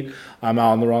 minutes late. I'm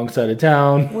out on the wrong side of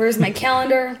town. Where's my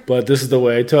calendar? But this is the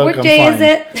way I took. What day is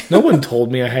it? No one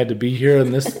told me I had to be here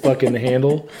in this fucking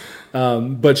handle.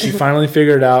 But she finally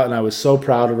figured it out, and I was so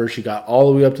proud of her. She got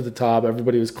all the way up to the top.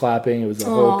 Everybody was clapping. It was the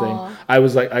whole thing. I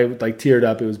teared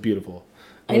up. It was beautiful.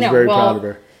 I was very proud of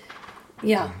her.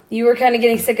 Yeah, you were kind of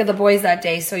getting sick of the boys that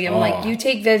day, so I'm like, you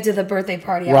take Viv to the birthday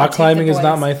party. Rock climbing is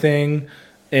not my thing,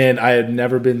 and I had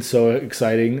never been so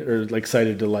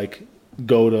excited to like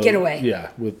go to get away.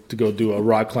 Yeah, to go do a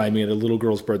rock climbing at a little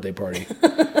girl's birthday party.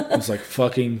 I was like,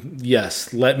 fucking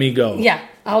yes, let me go. Yeah,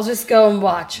 I'll just go and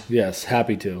watch. Yes,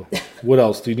 happy to. What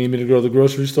else? Do you need me to go to the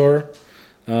grocery store?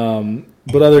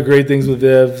 But other great things with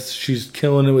Viv, she's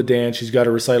killing it with dance. She's got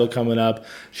a recital coming up.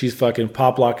 She's fucking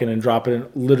pop locking and dropping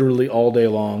it literally all day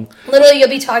long. Literally, you'll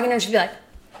be talking to her and she'll be like,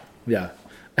 yeah.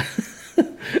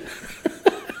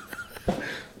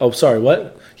 Oh, sorry,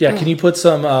 what? Yeah, can you put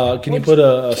some, you put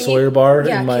a Sawyer bar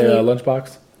in my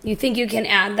lunchbox? You think you can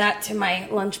add that to my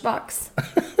lunchbox?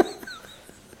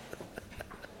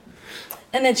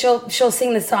 And then she'll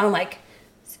sing the song like,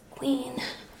 Queen.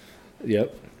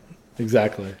 Yep,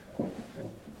 exactly.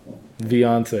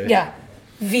 Beyonce. Yeah,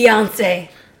 Beyonce.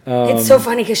 It's so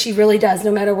funny because she really does,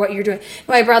 no matter what you're doing.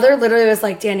 My brother literally was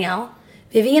like, Danielle,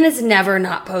 Vivian is never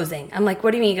not posing. I'm like, what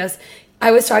do you mean? He goes,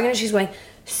 I was talking to her, she's going,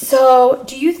 so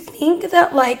do you think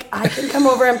that like I can come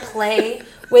over and play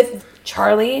with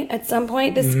Charlie at some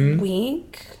point this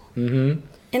week? Mm-hmm.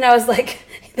 And I was like,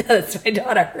 that's my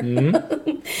daughter.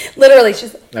 Mm-hmm. Literally,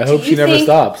 she's. I hope she never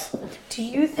stops. Do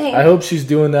you think? I hope she's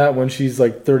doing that when she's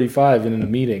like 35 and in a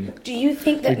meeting. Do you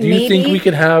think that do you think we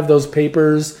could have those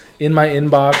papers in my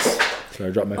inbox? Sorry,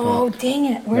 I dropped my phone. Oh, dang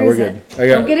it. Where is it?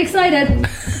 Don't get excited.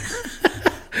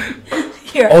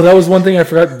 Here. Oh, that was one thing I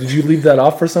forgot. Did you leave that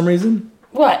off for some reason?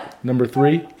 What? Number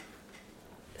 3?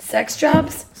 Sex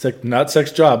jobs? Not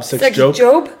sex jobs. Sex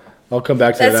job? I'll come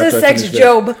back to that after I finish sex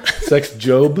job. Sex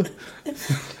job.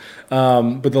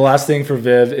 But the last thing for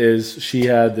Viv is she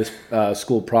had this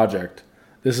school project.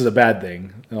 This is a bad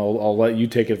thing. I'll let you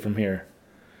take it from here.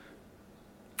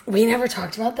 We never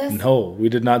talked about this? No, we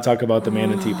did not talk about the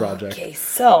manatee project. Okay,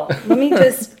 so let me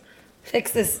just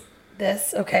fix this.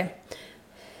 Okay.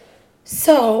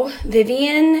 So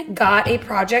Vivian got a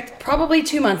project probably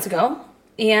 2 months ago,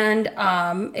 and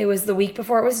it was the week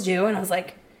before it was due, and I was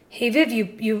like, hey, Viv,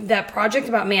 you that project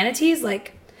about manatees,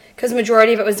 like, because the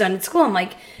majority of it was done at school. I'm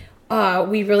like,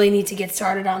 we really need to get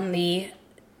started on the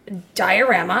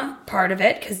diorama part of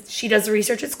it, because she does the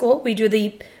research at school. We do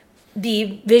the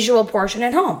visual portion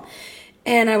at home.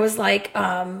 And I was like,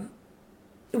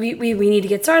 we need to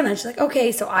get started. And she's like,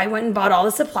 okay. So I went and bought all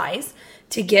the supplies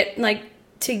to get, like,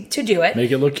 to do it.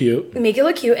 Make it look cute.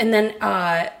 And then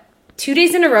 2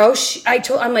 days in a row,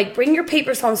 I'm like, bring your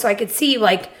papers home so I could see,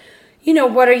 like, you know,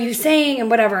 what are you saying and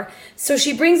whatever. So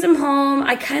she brings them home.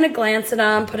 I kind of glance at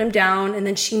them, put them down, and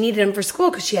then she needed them for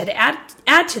school because she had to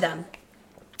add to them.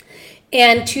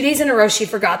 And 2 days in a row, she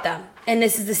forgot them. And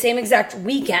this is the same exact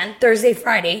weekend, Thursday,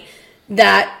 Friday,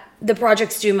 that the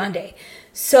project's due Monday.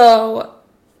 So,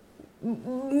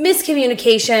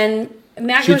 miscommunication.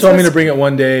 She told me to bring it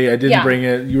one day. I didn't bring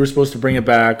it. You were supposed to bring it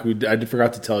back. I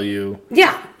forgot to tell you.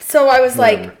 Yeah. So I was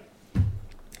like,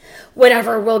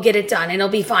 whatever, we'll get it done. And it'll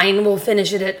be fine. We'll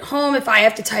finish it at home. If I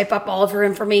have to type up all of her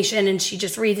information and she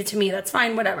just reads it to me, that's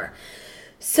fine, whatever.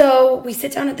 So we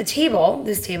sit down at this table,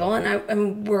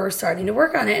 and we're starting to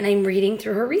work on it, and I'm reading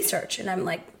through her research, and I'm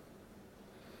like,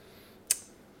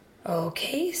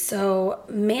 okay, so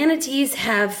manatees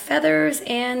have feathers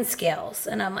and scales,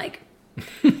 and I'm like,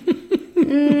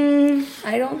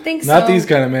 I don't think so. Not these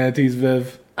kind of manatees,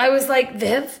 Viv. I was like,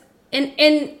 Viv, and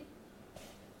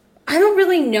I don't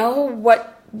really know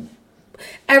what.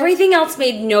 Everything else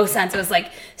made no sense. It was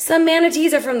like, some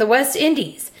manatees are from the West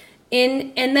Indies.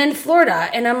 And then Florida,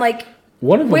 and I'm like,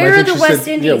 where are the West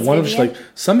Indies? Yeah, one of them, like,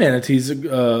 some manatees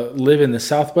live in the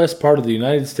southwest part of the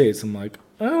United States. I'm like,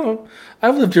 oh,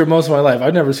 I've lived here most of my life.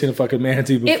 I've never seen a fucking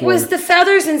manatee before. It was the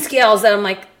feathers and scales that I'm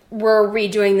like, we're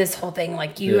redoing this whole thing.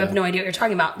 Like, you have no idea what you're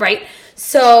talking about, right?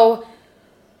 So,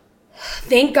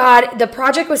 thank God the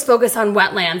project was focused on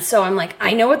wetlands. So I'm like,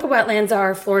 I know what the wetlands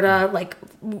are. Florida, like,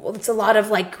 it's a lot of,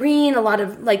 like, green, a lot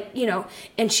of, like, you know,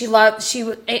 and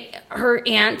her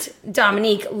aunt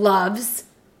Dominique loves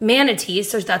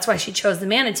manatees, so that's why she chose the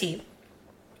manatee.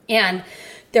 And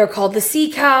they're called the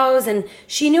sea cows, and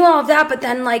she knew all of that, but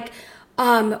then, like,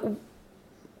 I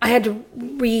had to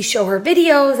re-show her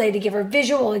videos. I had to give her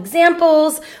visual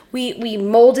examples. We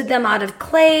molded them out of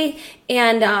clay,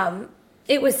 and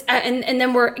it was, and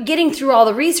then we're getting through all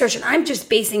the research, and I'm just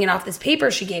basing it off this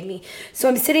paper she gave me. So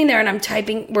I'm sitting there and I'm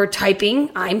typing,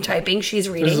 she's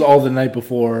reading. This is all the night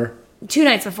before. 2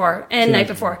 nights before and night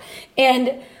before.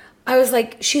 And I was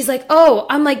like, she's like, oh,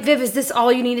 I'm like, Viv, is this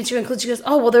all you needed to include? She goes,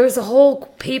 oh, well, there was a whole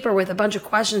paper with a bunch of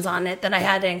questions on it that I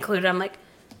had to include. I'm like,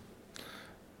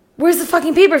 where's the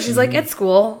fucking paper? She's like, at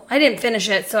school. I didn't finish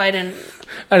it, so I didn't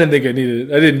think I needed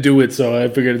it. I didn't do it, so I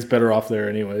figured it's better off there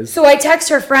anyways. So I text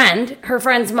her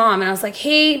friend's mom, and I was like,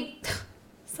 hey,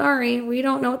 sorry, we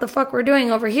don't know what the fuck we're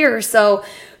doing over here. So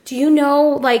do you know,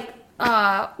 like,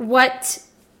 what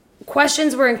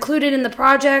questions were included in the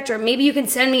project? Or maybe you can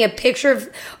send me a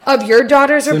picture of your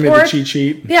daughter's report. Send me the cheat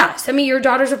sheet. Yeah, send me your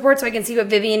daughter's report so I can see what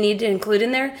Vivian needed to include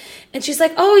in there. And she's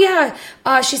like, oh,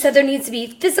 yeah. She said there needs to be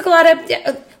physical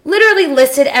adaptation. Literally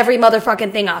listed every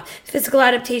motherfucking thing off. Physical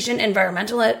adaptation,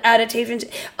 environmental adaptations.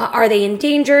 Are they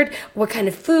endangered? What kind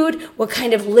of food? What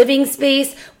kind of living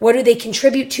space? What do they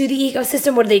contribute to the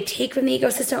ecosystem? What do they take from the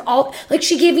ecosystem? All, like,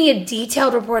 she gave me a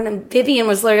detailed report, and Vivian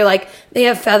was literally like, they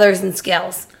have feathers and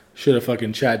scales. Should have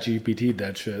fucking chat GPT'd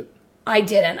that shit. I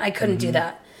didn't. I couldn't do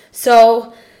that.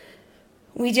 So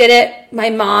we did it. My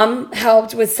mom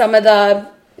helped with some of the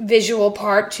visual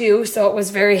part too, so it was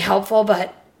very helpful.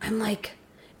 But I'm like,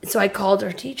 so I called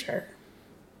her teacher,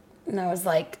 and I was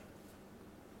like,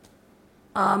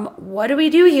 what do we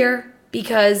do here?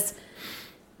 Because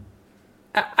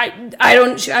I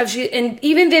don't. She, and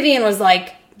even Vivian was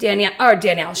like,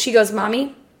 Danielle. She goes,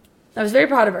 Mommy. I was very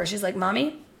proud of her. She's like,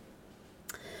 Mommy,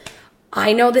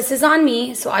 I know this is on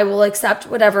me, so I will accept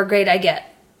whatever grade I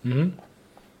get. Mm-hmm.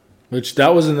 Which,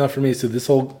 that was enough for me.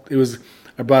 So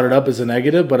I brought it up as a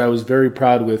negative, but I was very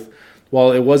proud with,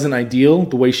 while it wasn't ideal,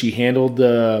 the way she handled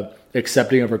the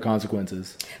accepting of her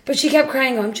consequences. But she kept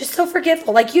crying, I'm just so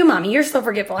forgetful. Like you, Mommy, you're so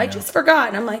forgetful. I just forgot.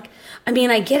 And I'm like, I mean,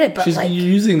 I get it, but she's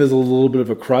using this as a little bit of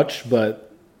a crutch,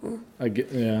 but I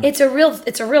get, yeah. It's a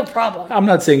real problem. I'm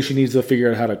not saying she needs to figure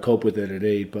out how to cope with it at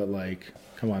 8, but like,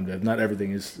 Come on, Viv. Not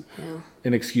everything is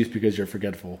an excuse because you're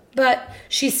forgetful. But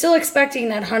she's still expecting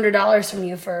that $100 from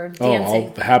you for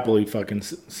dancing. I'll happily fucking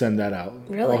send that out.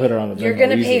 Really? I'll hit her on a Venmo. You're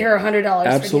going to pay her $100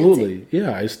 Absolutely. for dancing?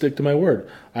 Yeah, I stick to my word.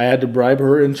 I had to bribe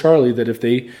her and Charlie that if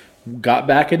they got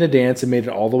back into dance and made it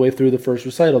all the way through the first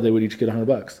recital, they would each get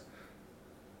 $100.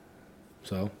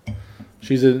 So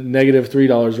she's at negative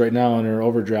 $3 right now on her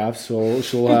overdraft, so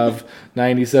she'll have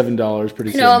 $97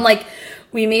 pretty soon. No, I'm like,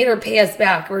 we made her pay us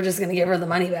back. We're just going to give her the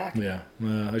money back. Yeah,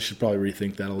 I should probably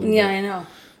rethink that a little bit. Yeah, I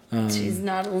know. She's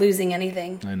not losing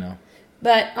anything. I know.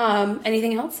 But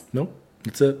anything else? Nope,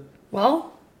 that's it.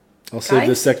 Well, I'll save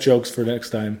the sex jokes for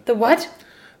next time. The what?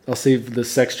 I'll save the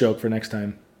sex joke for next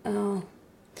time. Oh.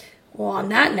 Well, on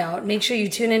that note, make sure you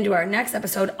tune into our next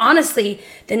episode. Honestly,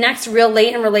 the next Real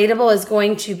Late and Relatable is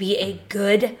going to be a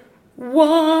good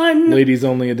one. Ladies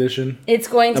only edition. It's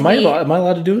going to be. Am I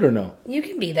allowed to do it or no? You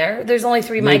can be there. There's only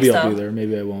 3 mics, though. Maybe I'll be there.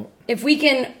 Maybe I won't. If we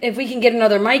can get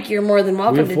another mic, you're more than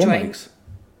welcome to join. We have 4 mics.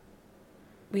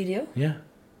 We do? Yeah.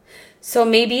 So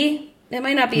maybe it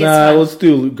might not be as fun. Let's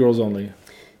do girls only.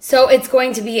 So it's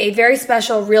going to be a very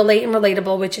special Real Late and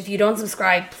Relatable, which if you don't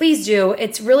subscribe, please do.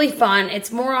 It's really fun.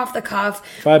 It's more off the cuff.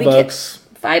 $5.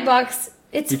 $5.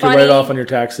 It's you funny. You can write it off on your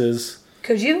taxes.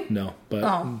 Could you? No,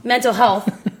 but mental health.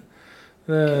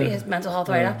 Could be his mental health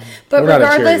write-off. But we're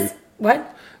regardless,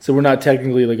 what? So we're not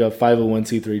technically like a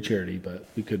 501c3 charity, but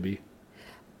we could be.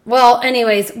 Well,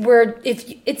 anyways,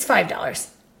 it's $5.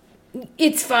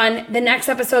 It's fun. The next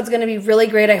episode's going to be really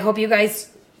great. I hope you guys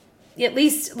at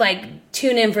least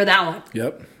tune in for that one.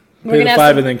 Yep. Pay the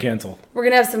 $5 and then cancel. We're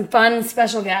going to have some fun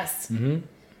special guests. Mm-hmm.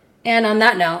 And on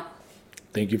that note,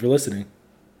 thank you for listening.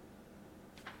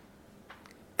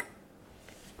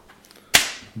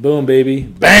 Boom, baby.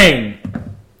 Bang!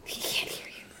 He can't hear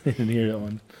you. I didn't hear that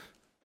one.